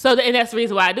do. So, and that's the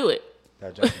reason why I do it. Did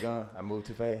I jump the gun? I moved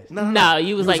too fast? No,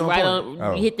 you was like right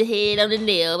on. You hit the head on the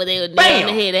nail, but they were nail on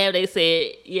the head. Have they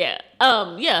said, yeah,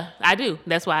 yeah, I do.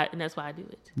 That's why I do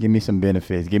it. Give me some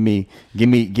benefits. Give me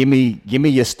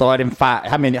your starting five.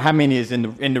 How many is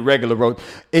in the regular rotation?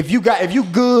 If you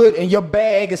good and your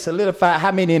bag is solidified,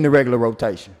 how many in the regular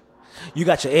rotation? You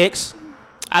got your ex.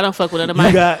 I don't fuck with none of my.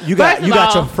 You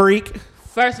got your freak.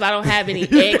 First of all, I don't have any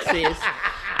exes.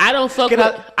 I don't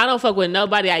fuck with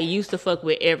nobody I used to fuck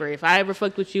with ever. If I ever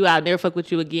fucked with you, I'll never fuck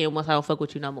with you again once I don't fuck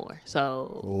with you no more.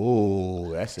 So.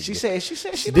 Oh, that's a she said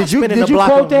she did you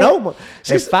quote that? No more.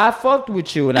 If I fucked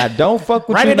with you and I don't fuck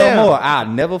with you no more, I'll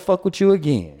never fuck with you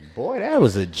again. Boy, that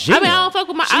was a gem. I mean, I don't fuck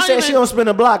with my. She said she don't spin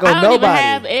a block on nobody. I don't even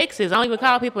have exes. I don't even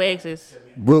call people exes.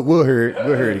 We'll hear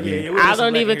it again. I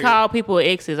don't even call people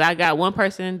exes. I got one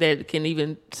person that can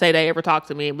even say they ever talked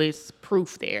to me, but it's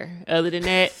proof there. Other than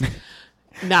that,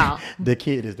 no. The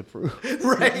kid is the proof.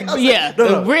 Right. Yeah.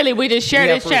 No. Really, we just share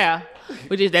this child.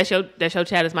 That's your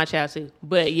child is my child too.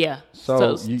 But yeah.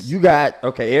 So you got,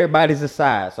 okay, everybody's a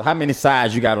side. So how many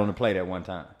sides you got on the plate at one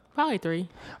time? Probably 3.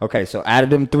 Okay, so out of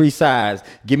them 3 sides,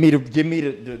 give me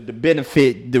the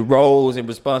benefit, the roles and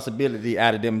responsibility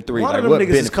out of them 3. One of them niggas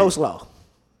is coleslaw.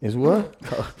 Is what?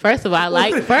 First of all, I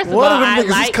like coleslaw. First of all, I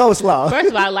like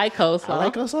coleslaw. I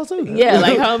like coleslaw too. Yeah,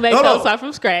 like homemade coleslaw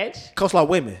from scratch. Coleslaw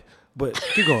women, but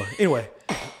keep going. Anyway.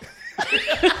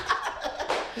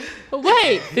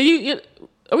 Wait,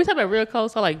 are we talking about real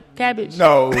coleslaw, like cabbage?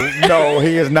 No,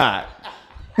 he is not.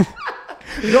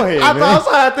 Go ahead, man. I thought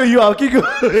I threw you off. Keep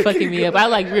going. Fucking me up. I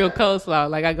like real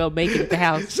coleslaw. Like I go make it at the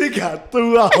house. She got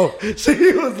threw off.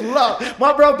 She was lost.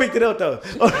 My bro picked it up though.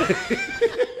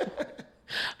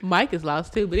 Mike is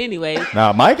lost too, but anyway.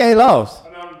 Nah, Mike ain't lost.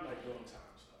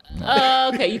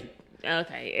 Okay.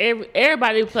 Okay.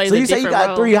 Everybody plays so a different role. So you say you got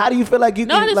role. 3. How do you feel like you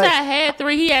No, I didn't say I had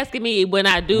 3. He asking me when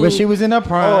I do. When she was in her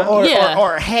prime.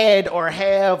 Or had or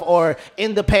have or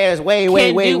in the past way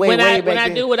back when I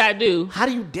do what I do. How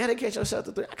do you dedicate yourself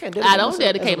to 3? I don't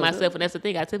dedicate myself, and that's the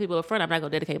thing. I tell people up front, I'm not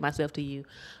going to dedicate myself to you.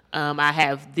 I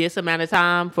have this amount of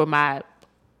time for my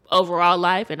overall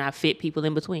life, and I fit people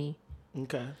in between.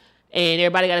 Okay. And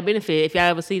everybody got a benefit. If y'all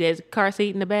ever see that car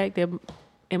seat in the back, in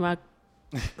my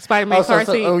Spider-Man car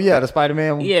seat. Oh yeah, the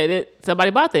Spider-Man one. Yeah,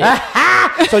 somebody bought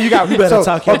that. So you better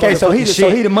talk your motherfucking shit. So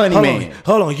he the money man.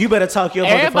 Hold on, you better talk your motherfucking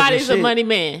shit. Everybody's a money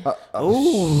man.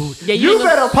 Ooh, Yeah, you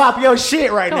better pop your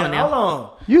shit right Come now. on Hold on.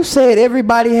 You said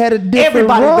everybody had a different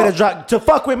Everybody role? better drop to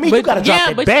fuck with me. You gotta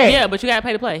drop that bag. Yeah, but you gotta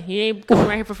pay to play. You ain't coming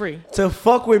right here for free. To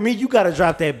fuck with me, you gotta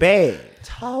drop that bag.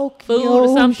 Talk Food your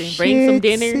or something. Bring some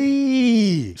dinner.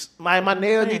 shit. My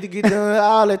nails need to get done.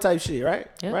 All that type shit, right?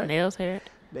 Yep, Right. nails, hair,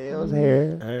 Nails,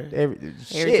 hair, everything.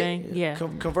 Shit. Yeah.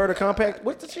 Converter compact.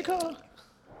 What's the shit called?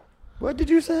 What did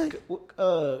you say?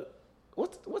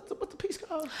 What's the piece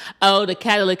called? Oh, the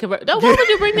catalytic converter. No, why would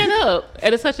you bring that up?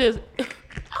 And it's such as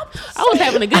I was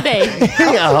having a good day.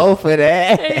 I hope for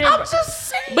that. I'm just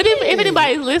saying. But if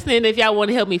anybody's listening, if y'all want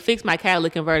to help me fix my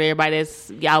catalytic converter, everybody that's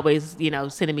y'all always,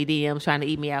 sending me DMs trying to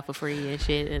eat me out for free and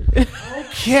shit. And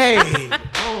Okay.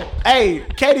 Hey,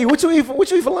 Katie, what you eat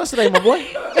for lunch today, my boy?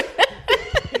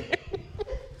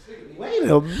 Wait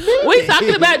a minute. we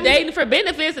talking about dating for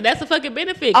benefits, and that's a fucking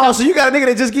benefit. Oh, so you got a nigga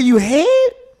that just give you head?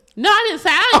 No, I didn't say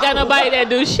I ain't got nobody that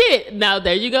do shit. No,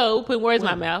 there you go. Put words in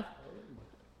my mouth.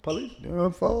 Police?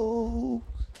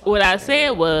 What I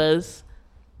said was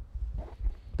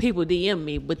people DM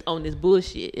me on this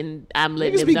bullshit, and I'm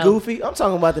letting Niggas them be know. goofy. I'm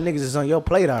talking about the niggas that's on your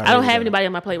plate already. I don't have anybody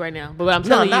on my plate right now, but what I'm No,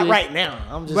 telling you not is, right now.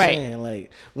 I'm just Right. saying,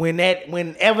 like,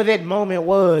 whenever that moment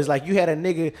was, like, you had a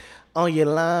nigga on your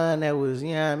line that was,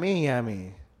 you know what I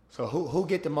mean? So who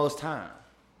get the most time?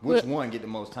 Which one get the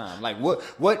most time? Like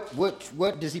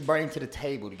what does he bring to the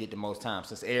table to get the most time?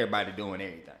 Since everybody doing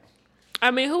everything. I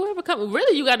mean, whoever comes,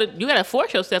 really, you gotta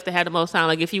force yourself to have the most time.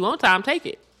 Like, if you want time, take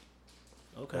it.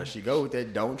 Okay. She go with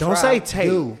that. Don't Say take.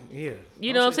 Do. Yeah.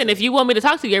 You know what I'm saying? If you want me to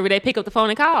talk to you every day, pick up the phone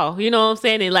and call. You know what I'm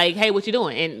saying? And like, hey, what you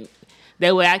doing? And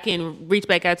that way I can reach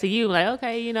back out to you. Like,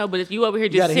 okay, but if you over here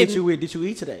You just gotta sitting, hit you with, did you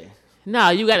eat today? no,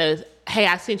 you gotta. Hey,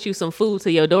 I sent you some food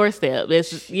to your doorstep.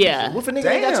 Yeah. What if a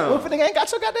nigga ain't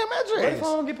got your goddamn What if I address?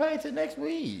 don't get paid till next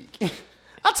week?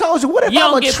 I told you, what if You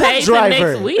I'm don't a get truck paid till driver?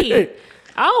 next week.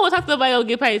 I don't want to talk to nobody who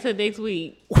get paid till next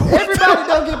week. Everybody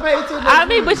don't get paid till next I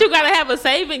mean, week. but you gotta have a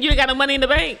saving. You got no money in the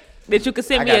bank that you can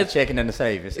send I me. got a checking in the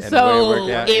savings. And the way it So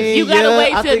worked out. if you gotta Yeah,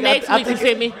 wait I till think- next I week to think-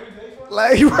 send me,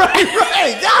 Like,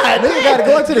 right. God, Nigga gotta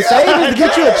go into the savings to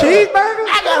get you a cheeseburger?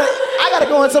 I gotta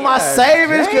go into my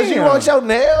savings because you damn. want your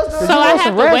nails done. so I want have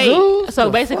some to wait. razzoos? So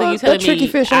The basically, fuck? you telling That tricky me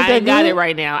fish ain't I ain't that got good? it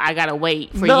right now. I gotta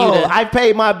wait for No, you to. I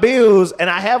paid my bills and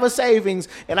I have a savings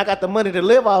and I got the money to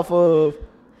live off of.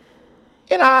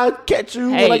 And I'll catch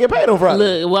you when I get paid on Friday.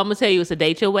 Look, well, I'm gonna tell you, it's a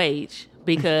date your wage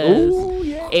because Ooh,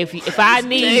 yeah. if I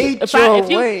need Date your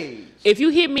wage. if you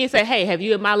hit me and say, hey, have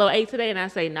you at Milo 8 today? And I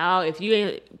say, no, if you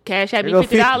ain't cash at me There go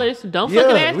 $50, don't Yeah,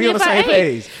 fucking ask we me on if the I same ate.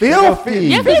 page. Filthy.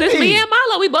 Yeah, because it's 50. me and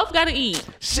Milo. We both gotta eat.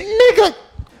 Nigga,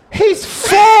 he's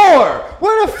 4.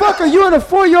 Where the fuck are you in a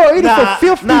 4-year-old eating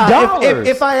for $50?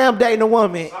 If I am dating a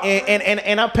woman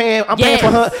and I'm paying Yes. for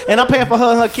her and I'm paying for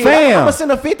her and her kid, I'm Fam. gonna send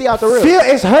her 50 out the real. Phil,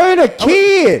 it's her and a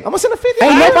kid. I'm gonna send her 50.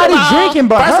 Ain't First nobody of all- drinking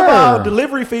but First her. of all,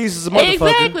 delivery fees is a motherfucker.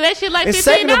 Exactly. That shit like And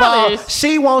second of all, $15.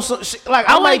 she wants some, I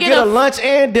I wanna might get get a a- lunch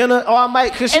and dinner, or I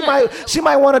might, cause And she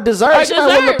might want a dessert. Or She might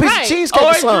want a dessert, piece right. of cheesecake Or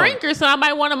or a something. drink or something. I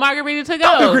might want a margarita to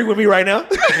Don't agree go. with me right now.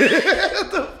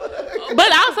 But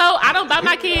also, I don't buy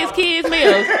my kids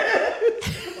meals.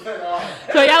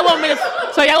 So y'all want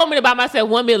me to buy myself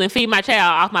one meal and feed my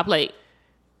child off my plate?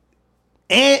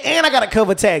 and I gotta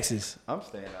cover taxes, I'm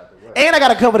staying out the way. and I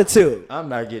gotta cover the tip. I'm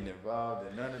not getting involved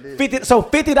in none of this.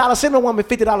 $50. Send a woman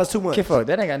 $50 too much. Kid, fuck,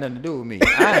 that ain't got nothing to do with me.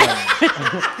 I'm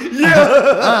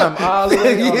all the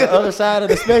way on the other side of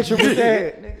the spectrum with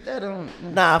that. Nigga, that don't.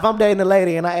 Nah, if I'm dating a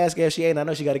lady and I ask her if she ain't, I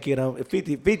know she got a kid on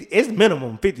 50. It's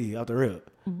minimum 50 off the rip.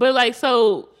 But like,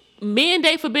 so men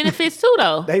date for benefits too,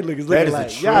 though. They look That is like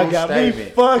a y'all true got me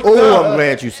statement. fucked Oh, up. I'm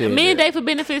glad you said Men that. date for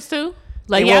benefits too.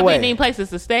 Like In y'all what be way? needing places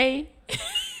to stay.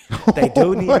 They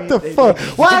do need What the they- fuck?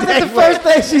 Why is that the first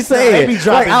thing she said? They be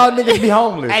dropping- Like all niggas be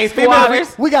homeless. Hey,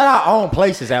 Squatters. we got our own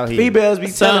places out here. Females be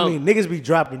So- telling me niggas be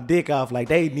dropping dick off like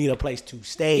they need a place to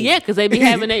stay. Yeah, because they be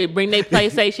having they bring their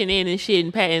PlayStation in and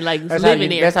shit and like That's how, living you,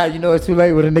 there. that's how you know it's too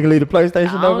late when a nigga leave the PlayStation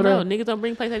I over don't know. there. Niggas don't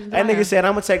bring PlayStation. That nigga said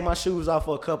I'm gonna take my shoes off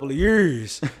for a couple of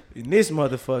years. In this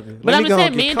motherfucker. But Let I'm me just go saying,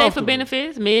 and get men date for comfortable.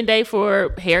 benefits. Men date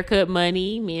for haircut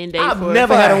money. Men date I've for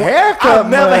never for had a haircut I've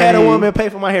never had a money. woman pay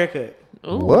for my haircut.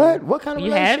 Ooh. What? What kind of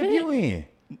You relationship haven't? you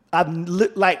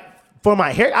in? Like for my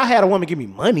hair, I had a woman give me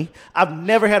money. I've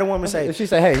never had a woman say If she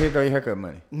say, "Hey, here go your haircut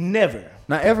money," never.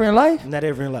 not ever in life. Not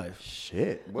ever in life.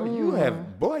 Shit, boy, you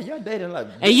have boy, you're dating like.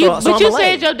 And you, So but I'm you a said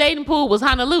lady. your dating pool was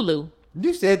Honolulu.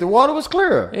 You said the water was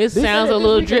clear. It sounds a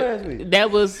little drip.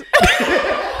 That was.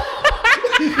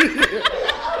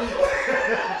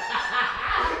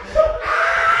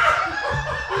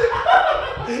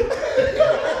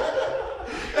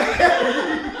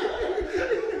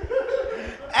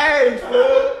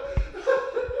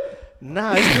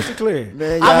 clear.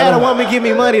 Man, I've had a woman give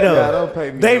me money though. Y'all don't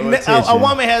pay me no a attention.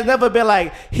 woman has never been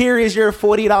like, "Here is your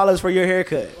 $40 for your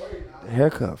haircut."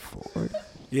 Haircut for it.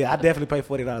 Yeah, I definitely pay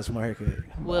 $40 for my haircut.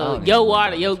 Well,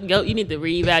 you need to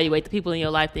reevaluate the people in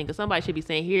your life thing, because somebody should be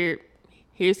saying, here's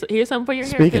something for your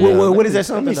Speaking haircut. of, what is that Let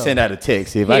something me though? send out a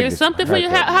text. See if I can Here's get something some for your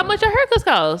haircut how much your haircuts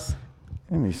cost.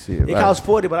 Let me see. If It I- costs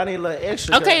 $40, but I need a little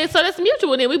extra. Okay, so that's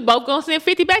mutual. Then we both gonna send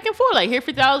 50 back and forth. Like, here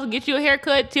 $50, get you a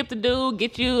haircut, tip the dude,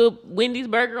 get you a Wendy's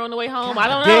burger on the way home. I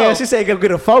don't know. Yeah, she said go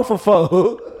get a 4 for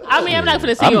 4. I mean, I'm not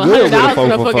gonna send I'm you good with a $100 for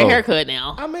no 4 for fucking 4. haircut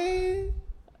now. I mean,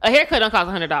 A haircut don't cost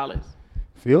 $100.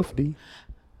 Filthy.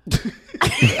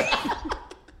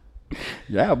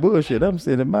 Y'all bullshit. I'm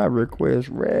sending my request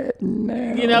right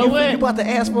now. You know you what? about to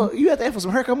ask for? You have to ask for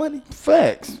some haircut money.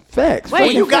 Facts. Wait,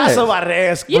 Fucking You got facts. somebody to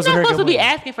ask. You're for not some supposed to haircut be money.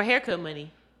 asking for haircut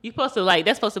money. You supposed to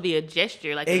that's supposed to be a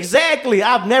gesture. Like Exactly.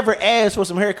 I've never asked for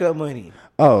some haircut money.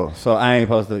 Oh, so I ain't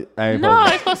supposed to. No,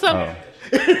 it's supposed to.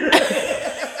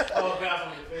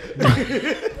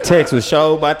 Text was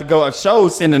show about to go. Show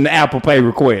sending the Apple Pay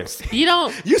request. You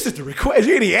don't. You sent the request.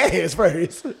 You didn't ask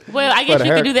first. Well, I guess the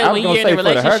you can do I that was when you're gonna in a say for the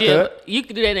relationship. haircut. You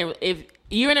can do that if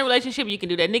you're in a relationship. You can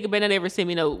do that. Nigga better never send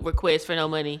me no request for no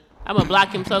money. I'm gonna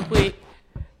block him so quick.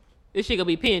 This shit gonna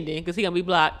be pending because he gonna be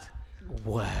blocked.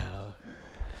 Wow.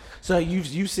 So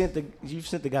you sent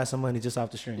the guy some money just off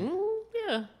the string.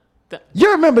 Yeah.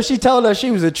 You remember she told us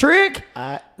she was a trick?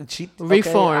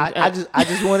 Reformed. I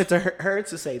just wanted her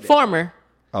to say that. Former.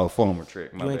 Oh, former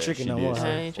trick. You ain't tricking no more. I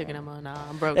ain't tricking no more. Nah,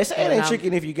 I'm broke. They say it ain't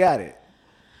tricking if you got it.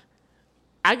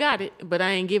 I got it, but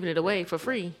I ain't giving it away for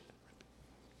free.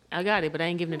 I got it, but I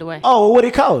ain't giving it away. Oh, well, what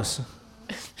it costs?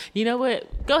 You know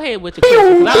what? Go ahead with your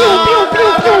question.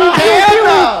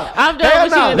 I'm done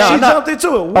with you. She jumped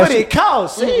into it. What it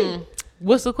costs? See?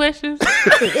 What's the question?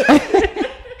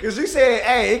 Because you said,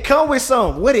 hey, it come with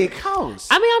something. What it costs?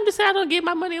 I mean, I'm just saying I don't give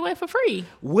my money away for free.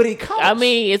 What it costs? I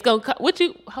mean, it's gonna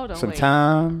hold on. Some wait.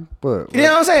 time, but you know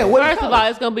what I'm saying? What it First of all, costs?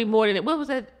 it's gonna be more than it. What was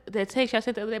that text I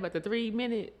sent the other day about the 3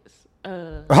 minutes?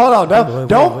 hold on,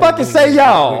 don't fucking say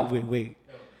y'all. Wait.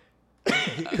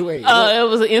 It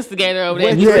was an instigator over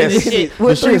there. Yes. This shit.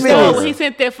 What 3 So minutes? when he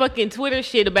sent that fucking Twitter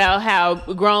shit about how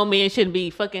grown men shouldn't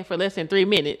be fucking for less than 3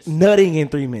 minutes, Nutting in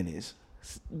 3 minutes.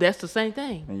 that's the same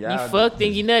thing. And You y'all fucked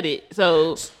and you nutted.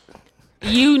 So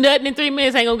you nutting in 3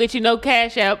 minutes ain't gonna get you no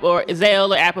Cash App or Zelle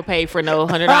or Apple Pay for no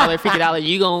 $100, $50.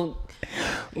 You gonna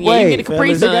you get a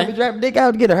Capri fellas, nigga gotta be Sun. dropping dick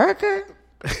out to get a haircut?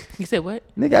 You said what?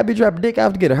 Nigga gotta be dropping dick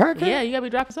out to get a haircut? Yeah, you gotta be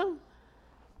dropping something.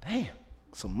 Damn.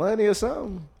 Some money or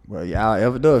something. Well, y'all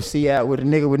ever know if see out with a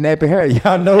nigga with nappy hair,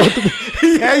 y'all know what to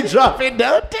He ain't dropping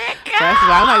no dick. That's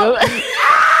why I'm not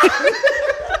gonna.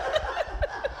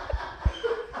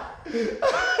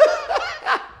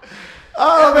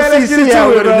 Oh, man, let's get see out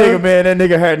into with it, a bro. nigga, man. That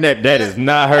nigga her nap. That is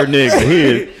not her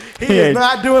nigga. He is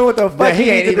not doing what the fuck He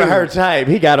ain't need to even do. her type.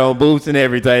 He got on boots and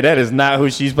everything. That is not who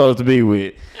she's supposed to be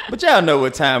with. But y'all know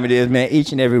what time it is, man.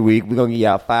 Each and every week, we're going to give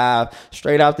y'all 5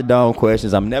 straight off the dome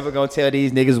questions. I'm never going to tell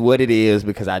these niggas what it is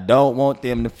because I don't want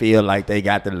them to feel like they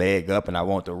got the leg up and I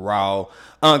want the raw,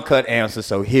 uncut answer.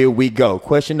 So here we go.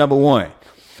 Question number 1.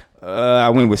 I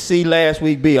went with C last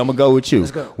week. B, I'm going to go with you.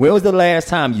 Let's go. When was the last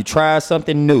time you tried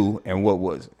something new and what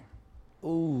was it?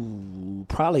 Ooh,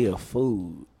 probably a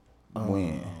food.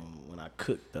 When? When I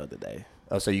cooked the other day.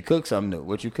 Oh, so you cooked something new.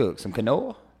 What you cook? Some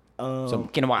quinoa? Some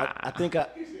quinoa. I think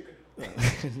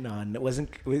no, it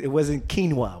wasn't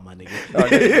quinoa, my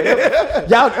nigga.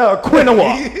 Y'all,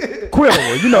 quinoa.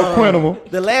 Quinoa. You know quinoa.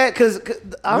 The last, cause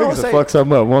I don't Niggas will say fuck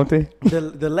something up, won't they?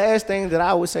 the last thing that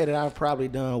I would say that I've probably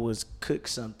done was cook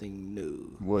something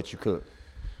new. What you cook?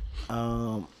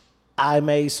 I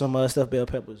made some stuffed bell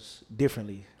peppers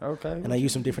differently, Okay. and I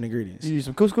used some different ingredients. You use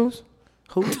some couscous?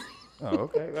 Who? Oh,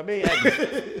 okay. I mean,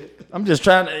 I'm just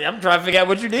trying to figure out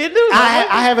what you did do.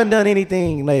 I haven't done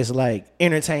anything that's like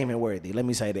entertainment worthy. Let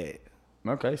me say that.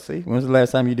 Okay, see. When's the last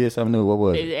time you did something new? What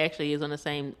was it? It actually is on the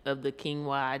same of the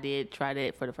quinoa. I did try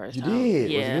that for the first You time.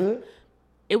 did? Yeah. Was it good?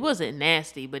 It wasn't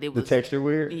nasty, but it The was texture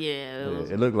weird? Yeah, it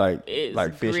was. It looked like It's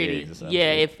fish gritty. eggs or something.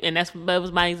 Yeah, that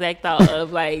was my exact thought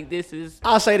of like this is.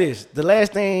 I'll say this: the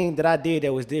last thing that I did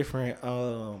that was different,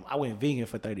 I went vegan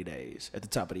for 30 days at the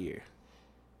top of the year.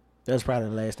 That was probably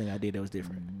the last thing I did that was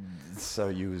different. So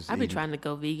you was I've been eating- trying to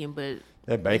go vegan, but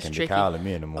That bacon it's be tricky. calling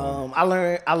me in the morning.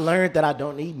 I learned that I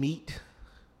don't need meat.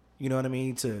 You know what I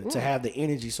mean? To have the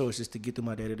energy sources to get through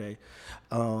my day to day.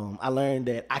 I learned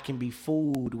that I can be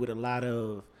fooled with a lot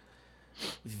of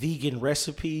vegan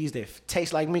recipes that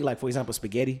taste like me. Like for example,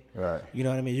 spaghetti. Right. You know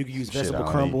what I mean? You can use Shit I vegetable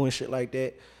don't crumble eat. and shit like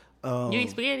that. you eat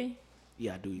spaghetti?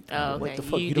 Yeah, I do eat. Oh, What okay. the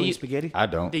fuck? You- You do don't you- eat spaghetti? I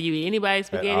don't. Do you eat anybody's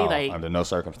At spaghetti? all, Like under no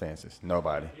circumstances.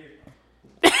 Nobody.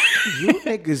 You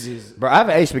niggas is. Bro, I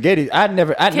haven't ate spaghetti.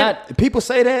 Not people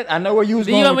say that. I know where you was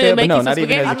Do you going want with me to that, but make no, you some not even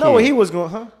spaghetti? as a I kid. know where he was going,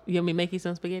 huh? You want me to make you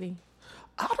some spaghetti?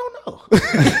 I don't know.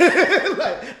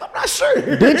 I'm not sure.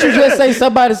 Didn't you just say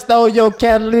somebody stole your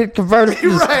catalytic converter for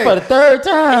Right. the third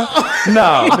time?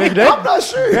 No, nigga, I'm not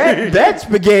sure. that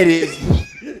spaghetti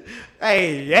is...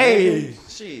 Hey.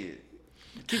 Shit.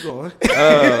 Keep going.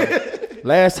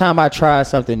 Last time I tried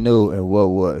something new, and what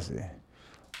was it?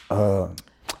 A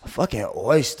fucking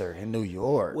oyster in New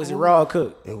York. Was it raw or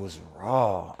cooked? It was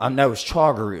raw. I know it was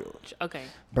char grilled. Okay.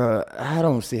 Bro, I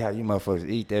don't see how you motherfuckers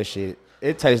eat that shit.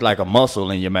 It tastes like a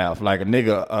mussel in your mouth, like a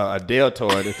nigga, a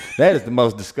deltoid. That is the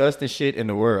most disgusting shit in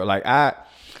the world. Like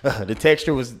the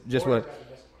texture was just what,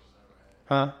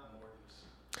 huh?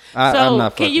 I'm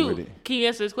not fucking with it. Can you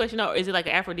answer this question? Or is it like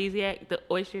an aphrodisiac, the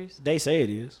oysters? They say it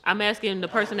is. I'm asking the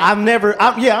person that. I've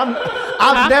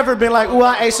never been like, ooh,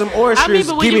 I ate some oysters. I mean,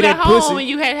 but when Give you me got that home pussy. and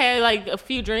you had like a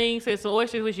few drinks and some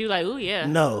oysters, was you like, ooh, yeah.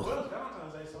 No.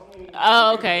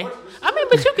 Oh, okay. I mean,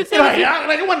 but you could tell. Like,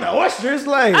 it wasn't the oysters.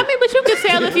 Like, I mean, but you could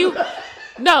tell if you.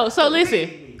 No, so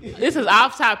listen. This is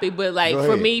off topic, but like Go for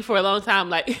ahead. me, for a long time,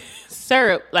 like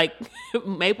syrup, like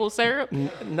maple syrup.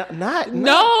 not like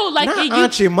not you-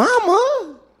 Auntie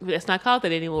Mama. It's not called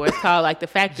that anymore. It's called like the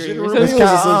factory. General It's Mills.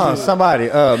 called somebody,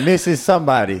 Mrs.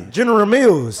 Somebody. General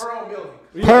Mills.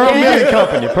 Pearl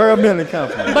Milling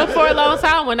Company. But for a long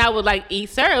time, when I would like eat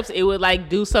syrups, it would like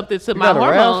do something to my You got a rash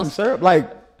from hormones. syrup?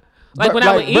 Like when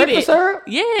I would eat breakfast it. syrup?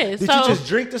 Yeah. Did so you just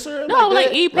drink the syrup? no, like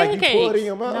that? eat Like you pancakes. pour it in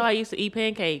your mouth? No, I used to eat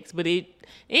pancakes, but it.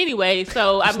 Anyway,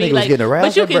 so I This mean, nigga was like, getting a rash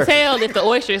but you at can breakfast. tell if the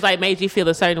oysters like made you feel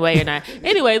a certain way or not.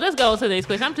 Anyway, let's go on to the next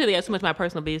question. I'm telling you too much of my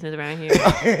personal business around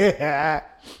here.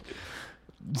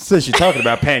 Since you're talking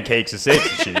about pancakes and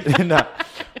sex and shit. Nah.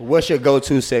 What's your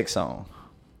go-to sex song?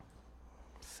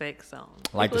 Sex song.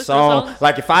 Like the Listen to song, songs?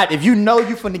 like if you know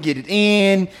you finna get it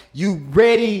in, you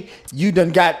ready, you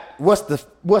done got what's the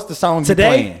song you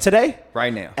playing Today?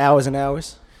 right now? Hours and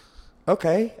hours.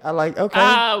 Okay,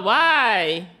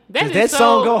 Why? That That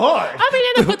song go hard. I mean,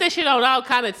 they done put that shit on all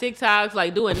kind of TikToks,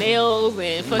 like doing nails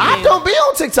and fucking I don't be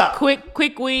on TikTok.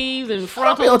 quick weaves and be on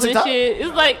frontals and TikTok. shit.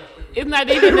 It's like it's not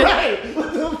even.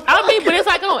 I mean, but it's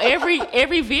like on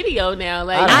every video now.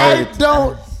 Like I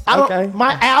Okay.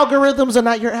 My algorithms are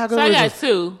not your algorithms. so I got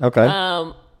two.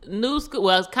 Okay. New school.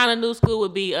 Well, it's kind of new school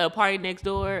would be Party Next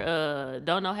Door.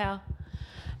 Don't know how.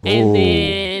 And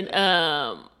then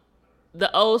the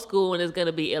old school one is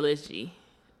gonna be LSG.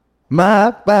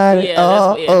 My body,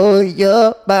 Yeah, that's it.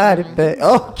 your body, baby.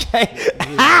 Okay.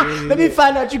 Let me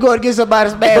find out you going to get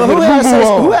somebody's bad But with who a has, boo-boo sex,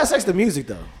 on. who has sex to music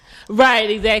though? Right.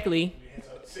 Exactly.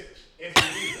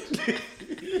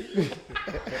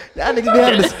 Y'all niggas be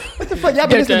having this, what the fuck? Y'all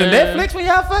be listening to Netflix when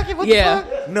y'all fucking? What Yeah. the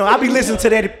fuck? No, I be listening to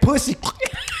that pussy.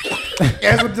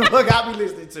 That's what the fuck I be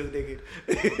listening to,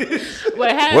 nigga.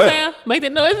 Wait, how What? it sound? Make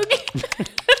that noise again.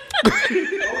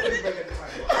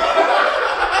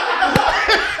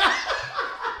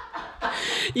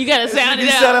 You gotta sound You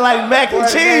it sounded out. like mac and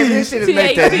Man, this cheese. shit is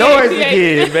make that noise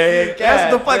again, man.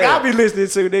 That's the God fuck damn. I be listening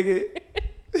to, nigga.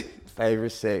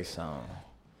 Favorite sex song?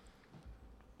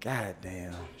 God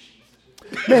damn.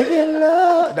 Making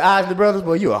love. The Isley Brothers,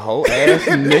 boy, you a whole ass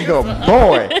nigga,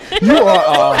 boy. You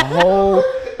are a whole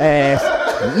ass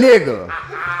nigga.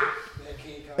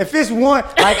 If it's one,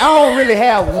 like I don't really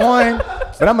have one,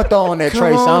 but I'm gonna throw on that Come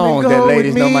Trey on song and that go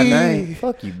ladies with know my me. name.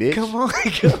 Fuck you, bitch. Come on,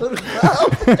 go.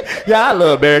 Yeah, I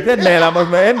love Barrett. That man,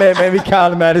 that man made me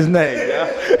call him out his name. Yeah.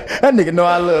 That nigga know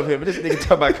I love him, but this nigga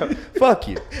talking about fuck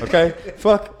you, okay?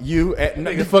 Fuck you.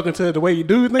 You fucking to the way you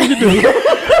do things you do.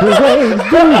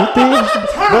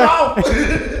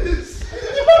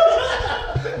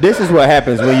 This is what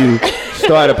happens when you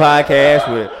start a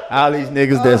podcast with all these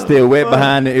niggas that's still wet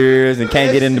behind the ears and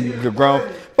can't get in the grown.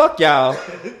 Fuck y'all.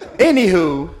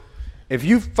 Anywho, if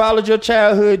you followed your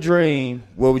childhood dream,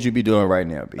 what would you be doing right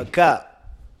now, B? A cop.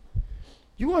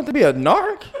 You want to be a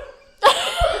narc?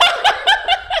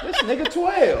 This nigga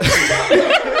 12.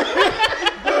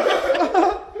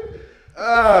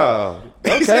 Oh,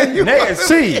 okay. Next,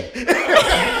 C,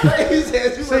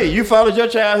 you followed your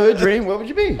childhood dream. What would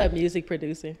you be? A music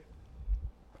producer.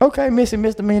 Okay, Missy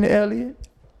Misdemeanor Elliott.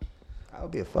 I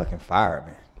would be a fucking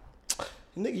fireman.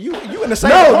 Nigga, you in the same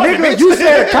No, department, nigga, bitch. you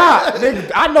said a cop.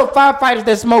 Nigga, I know firefighters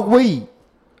that smoke weed.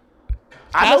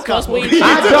 I know Cops cops. weed.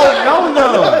 I don't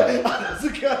know none.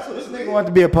 Nigga want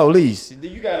to be a police.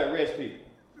 You gotta arrest people.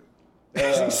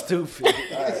 He's stupid.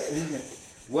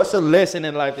 What's a lesson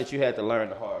in life that you had to learn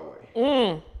the hard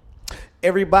way?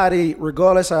 Everybody,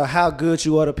 regardless of how good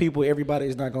you are to people, everybody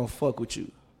is not gonna fuck with you.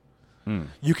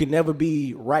 You can never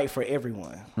be right for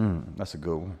everyone. That's a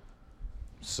good one.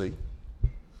 See.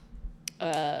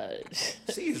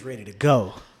 C is ready to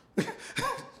go.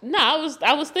 No,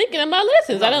 I was thinking of my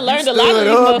lessons. I done learned a lot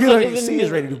of these motherfuckers. C is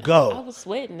ready to go. I was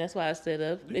sweating. That's why I stood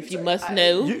up. If you must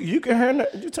know. You can hear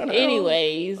you turn it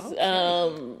Anyways,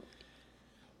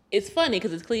 it's funny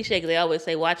because it's cliche because they always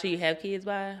say, watch who you have kids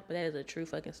by. But that is a true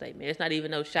fucking statement. It's not even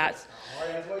no shots.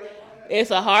 It's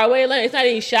a hard way to learn. It's not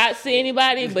any shots to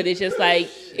anybody, but it's just like,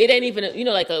 it ain't even,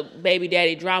 like a baby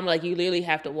daddy drama. Like, you literally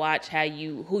have to watch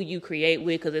who you create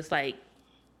with, because it's like,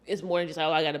 it's more than just,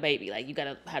 oh, I got a baby. Like, you got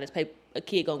to, how this a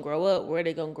kid gonna grow up, where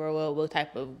they gonna grow up, what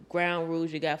type of ground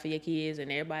rules you got for your kids, and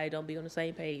everybody don't be on the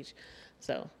same page.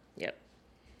 So, yep.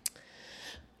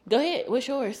 Go ahead. What's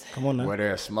yours? Come on now. Where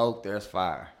there's smoke, there's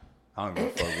fire. I don't give a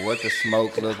fuck what the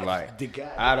smoke look like.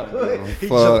 I don't give a He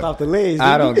jumped off the ledge.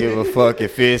 I don't give a fuck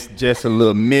if it's just a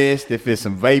little mist, if it's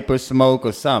some vapor smoke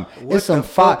or something. What it's some the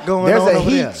fuck going There's on a over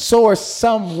heat there? source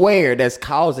somewhere that's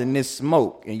causing this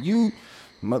smoke, and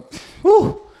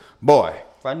whew, boy,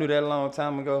 if I knew that a long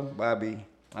time ago, Bobby.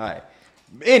 All right.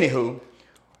 Anywho,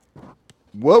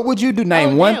 what would you do?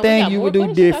 Name one thing you would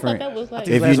do different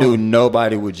if you knew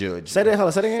nobody would judge you. Say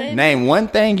that again. Name one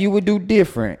thing you would do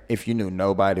different if you knew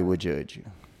nobody would judge you.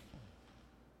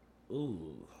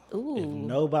 Ooh. If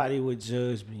nobody would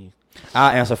judge me.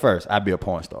 I'll answer first. I'd be a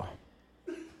porn star.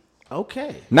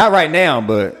 Okay. Not right now,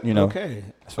 but Okay.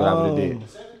 that's what I would have did.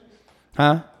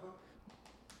 Huh?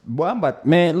 Boy, I'm about,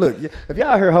 man, look, if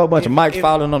y'all heard a whole bunch of mics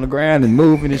falling on the ground and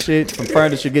moving and shit, from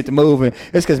furniture get to moving,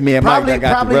 it's because me and Mike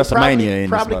got the WrestleMania in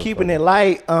Probably this keeping it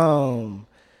light.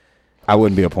 I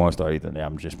wouldn't be a porn star either.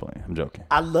 I'm just playing. I'm joking.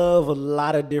 I love a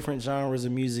lot of different genres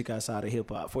of music outside of hip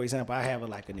hop. For example, I have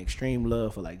an extreme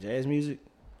love for jazz music.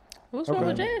 What's wrong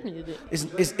with jazz music?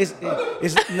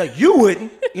 It's like, you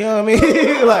wouldn't, you know what I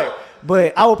mean?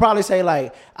 But I would probably say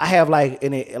I have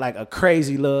a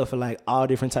crazy love for all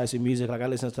different types of music. I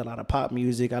listen to a lot of pop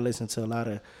music. I listen to a lot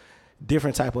of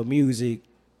different type of music.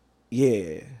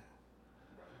 Yeah.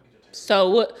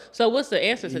 So what's the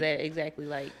answer to that exactly?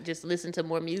 Just listen to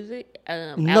more music?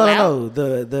 No.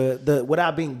 The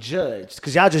without being judged,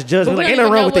 because y'all just judge me. Ain't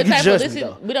nothing wrong with that. You judge me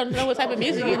though. We don't know what type of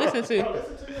music you listen to.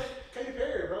 Katy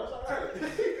Perry, bro. It's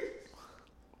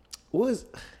all right.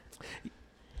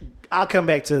 I'll come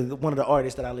back to one of the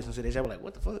artists that I listen to. They be like,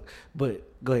 "What the fuck?" But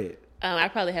go ahead. I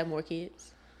probably have more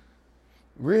kids.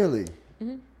 Really?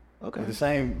 Mm-hmm. Okay.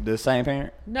 The same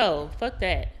parent? No, fuck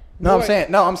that. No,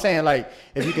 I'm saying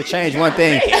if you could change one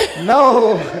thing.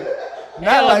 No.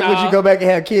 Not would you go back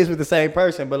and have kids with the same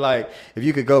person, but if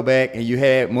you could go back and you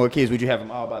had more kids, would you have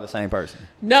them all by the same person?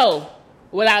 No.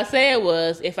 What I said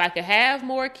was, if I could have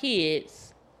more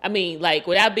kids,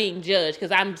 without being judged,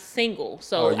 because I'm single,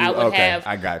 so I would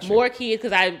have more kids,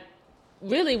 because I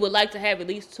really would like to have at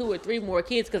least 2 or 3 more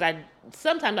kids, because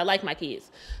sometimes I like my kids.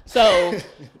 So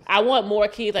I want more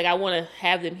kids. I want to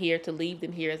have them here, to leave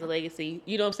them here as a legacy.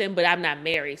 You know what I'm saying? But I'm not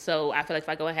married, so I feel like if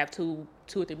I go and have 2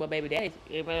 or 3 more baby daddies,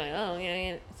 everybody's like, oh,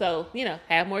 yeah. So,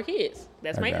 have more kids.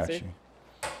 That's my answer. You.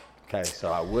 Okay,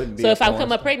 so I wouldn't be. So if I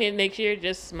come up pregnant next year,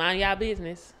 just mind y'all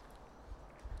business.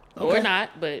 Okay. Or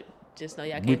not, but just know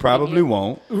y'all can't. We probably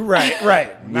won't. Right.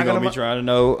 We're going to be trying to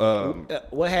know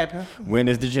what happened. When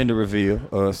is the gender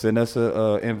reveal? Send us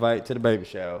an invite to the baby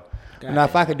shower. Now,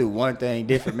 if I could do one thing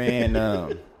different, man,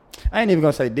 I ain't even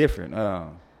going to say different.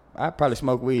 I'd probably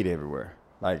smoke weed everywhere.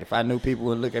 If I knew people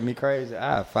would look at me crazy,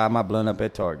 I'd fire my blunt up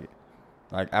at Target.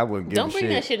 I wouldn't give a shit. Don't bring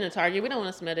that shit in Target. We don't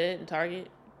want to smell that in Target.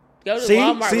 Go to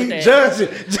Walmart with that. Judge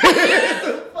it.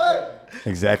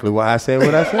 Exactly why I said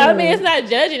what I said. It's not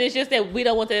judging. It's just that we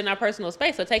don't want that in our personal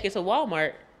space. So take it to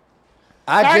Walmart.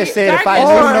 I just said if I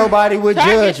knew nobody would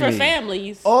judge me. For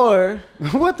families. Or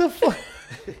what the fuck?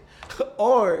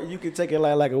 Or you could take it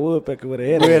like a woodpecker with a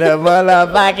headache. With a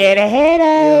motherfucking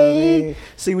headache.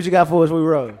 See what you got for us. We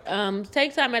roll.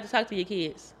 Take time out to talk to your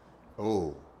kids.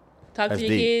 Oh. Talk to your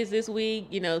kids this week.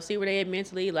 See where they at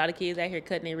mentally. A lot of kids out here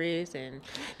cutting their wrists and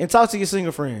talk to your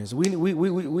single friends. We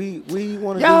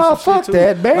want to. Y'all fuck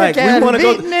that. We want to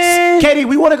go. Katie,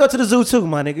 we want to go to the zoo too,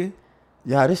 my nigga.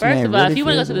 Yeah, this First man of all, really if you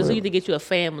want to go to the zoo, you need to get you a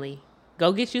family.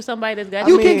 Go get you somebody that's got.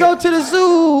 You can go to the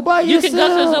zoo by yourself. You can go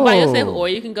to the zoo by yourself, or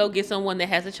you can go get someone that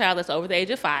has a child that's over the age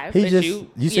of 5.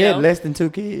 You said less than 2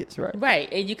 kids, right? Right,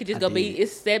 and you could just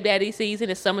it's stepdaddy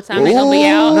season. It's summertime. They're gonna be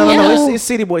out. No, it's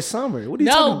City Boy Summer. What are you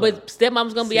talking about? But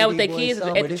stepmom's gonna be out with their kids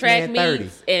at the track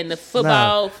meets and the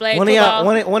football, flag football.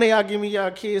 One of y'all give me y'all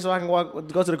kids so I can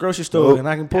go to the grocery store and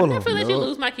I can pull them. I feel like you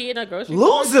lose my kid in a grocery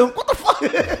store. Lose them? What the fuck?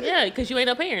 Yeah, because you ain't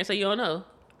no parent, so you don't know.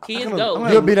 Kids go.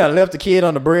 You'll be done left the kid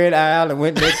on the bread aisle and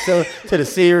went next to the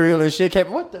cereal and shit.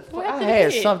 What the fuck? I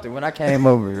had something when I came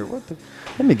over here. What the?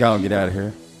 Let me go and get out of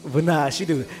here. But nah, she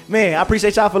do. Man, I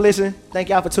appreciate y'all for listening. Thank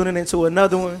y'all for tuning into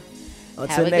another one.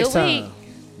 Until next time.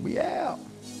 We out.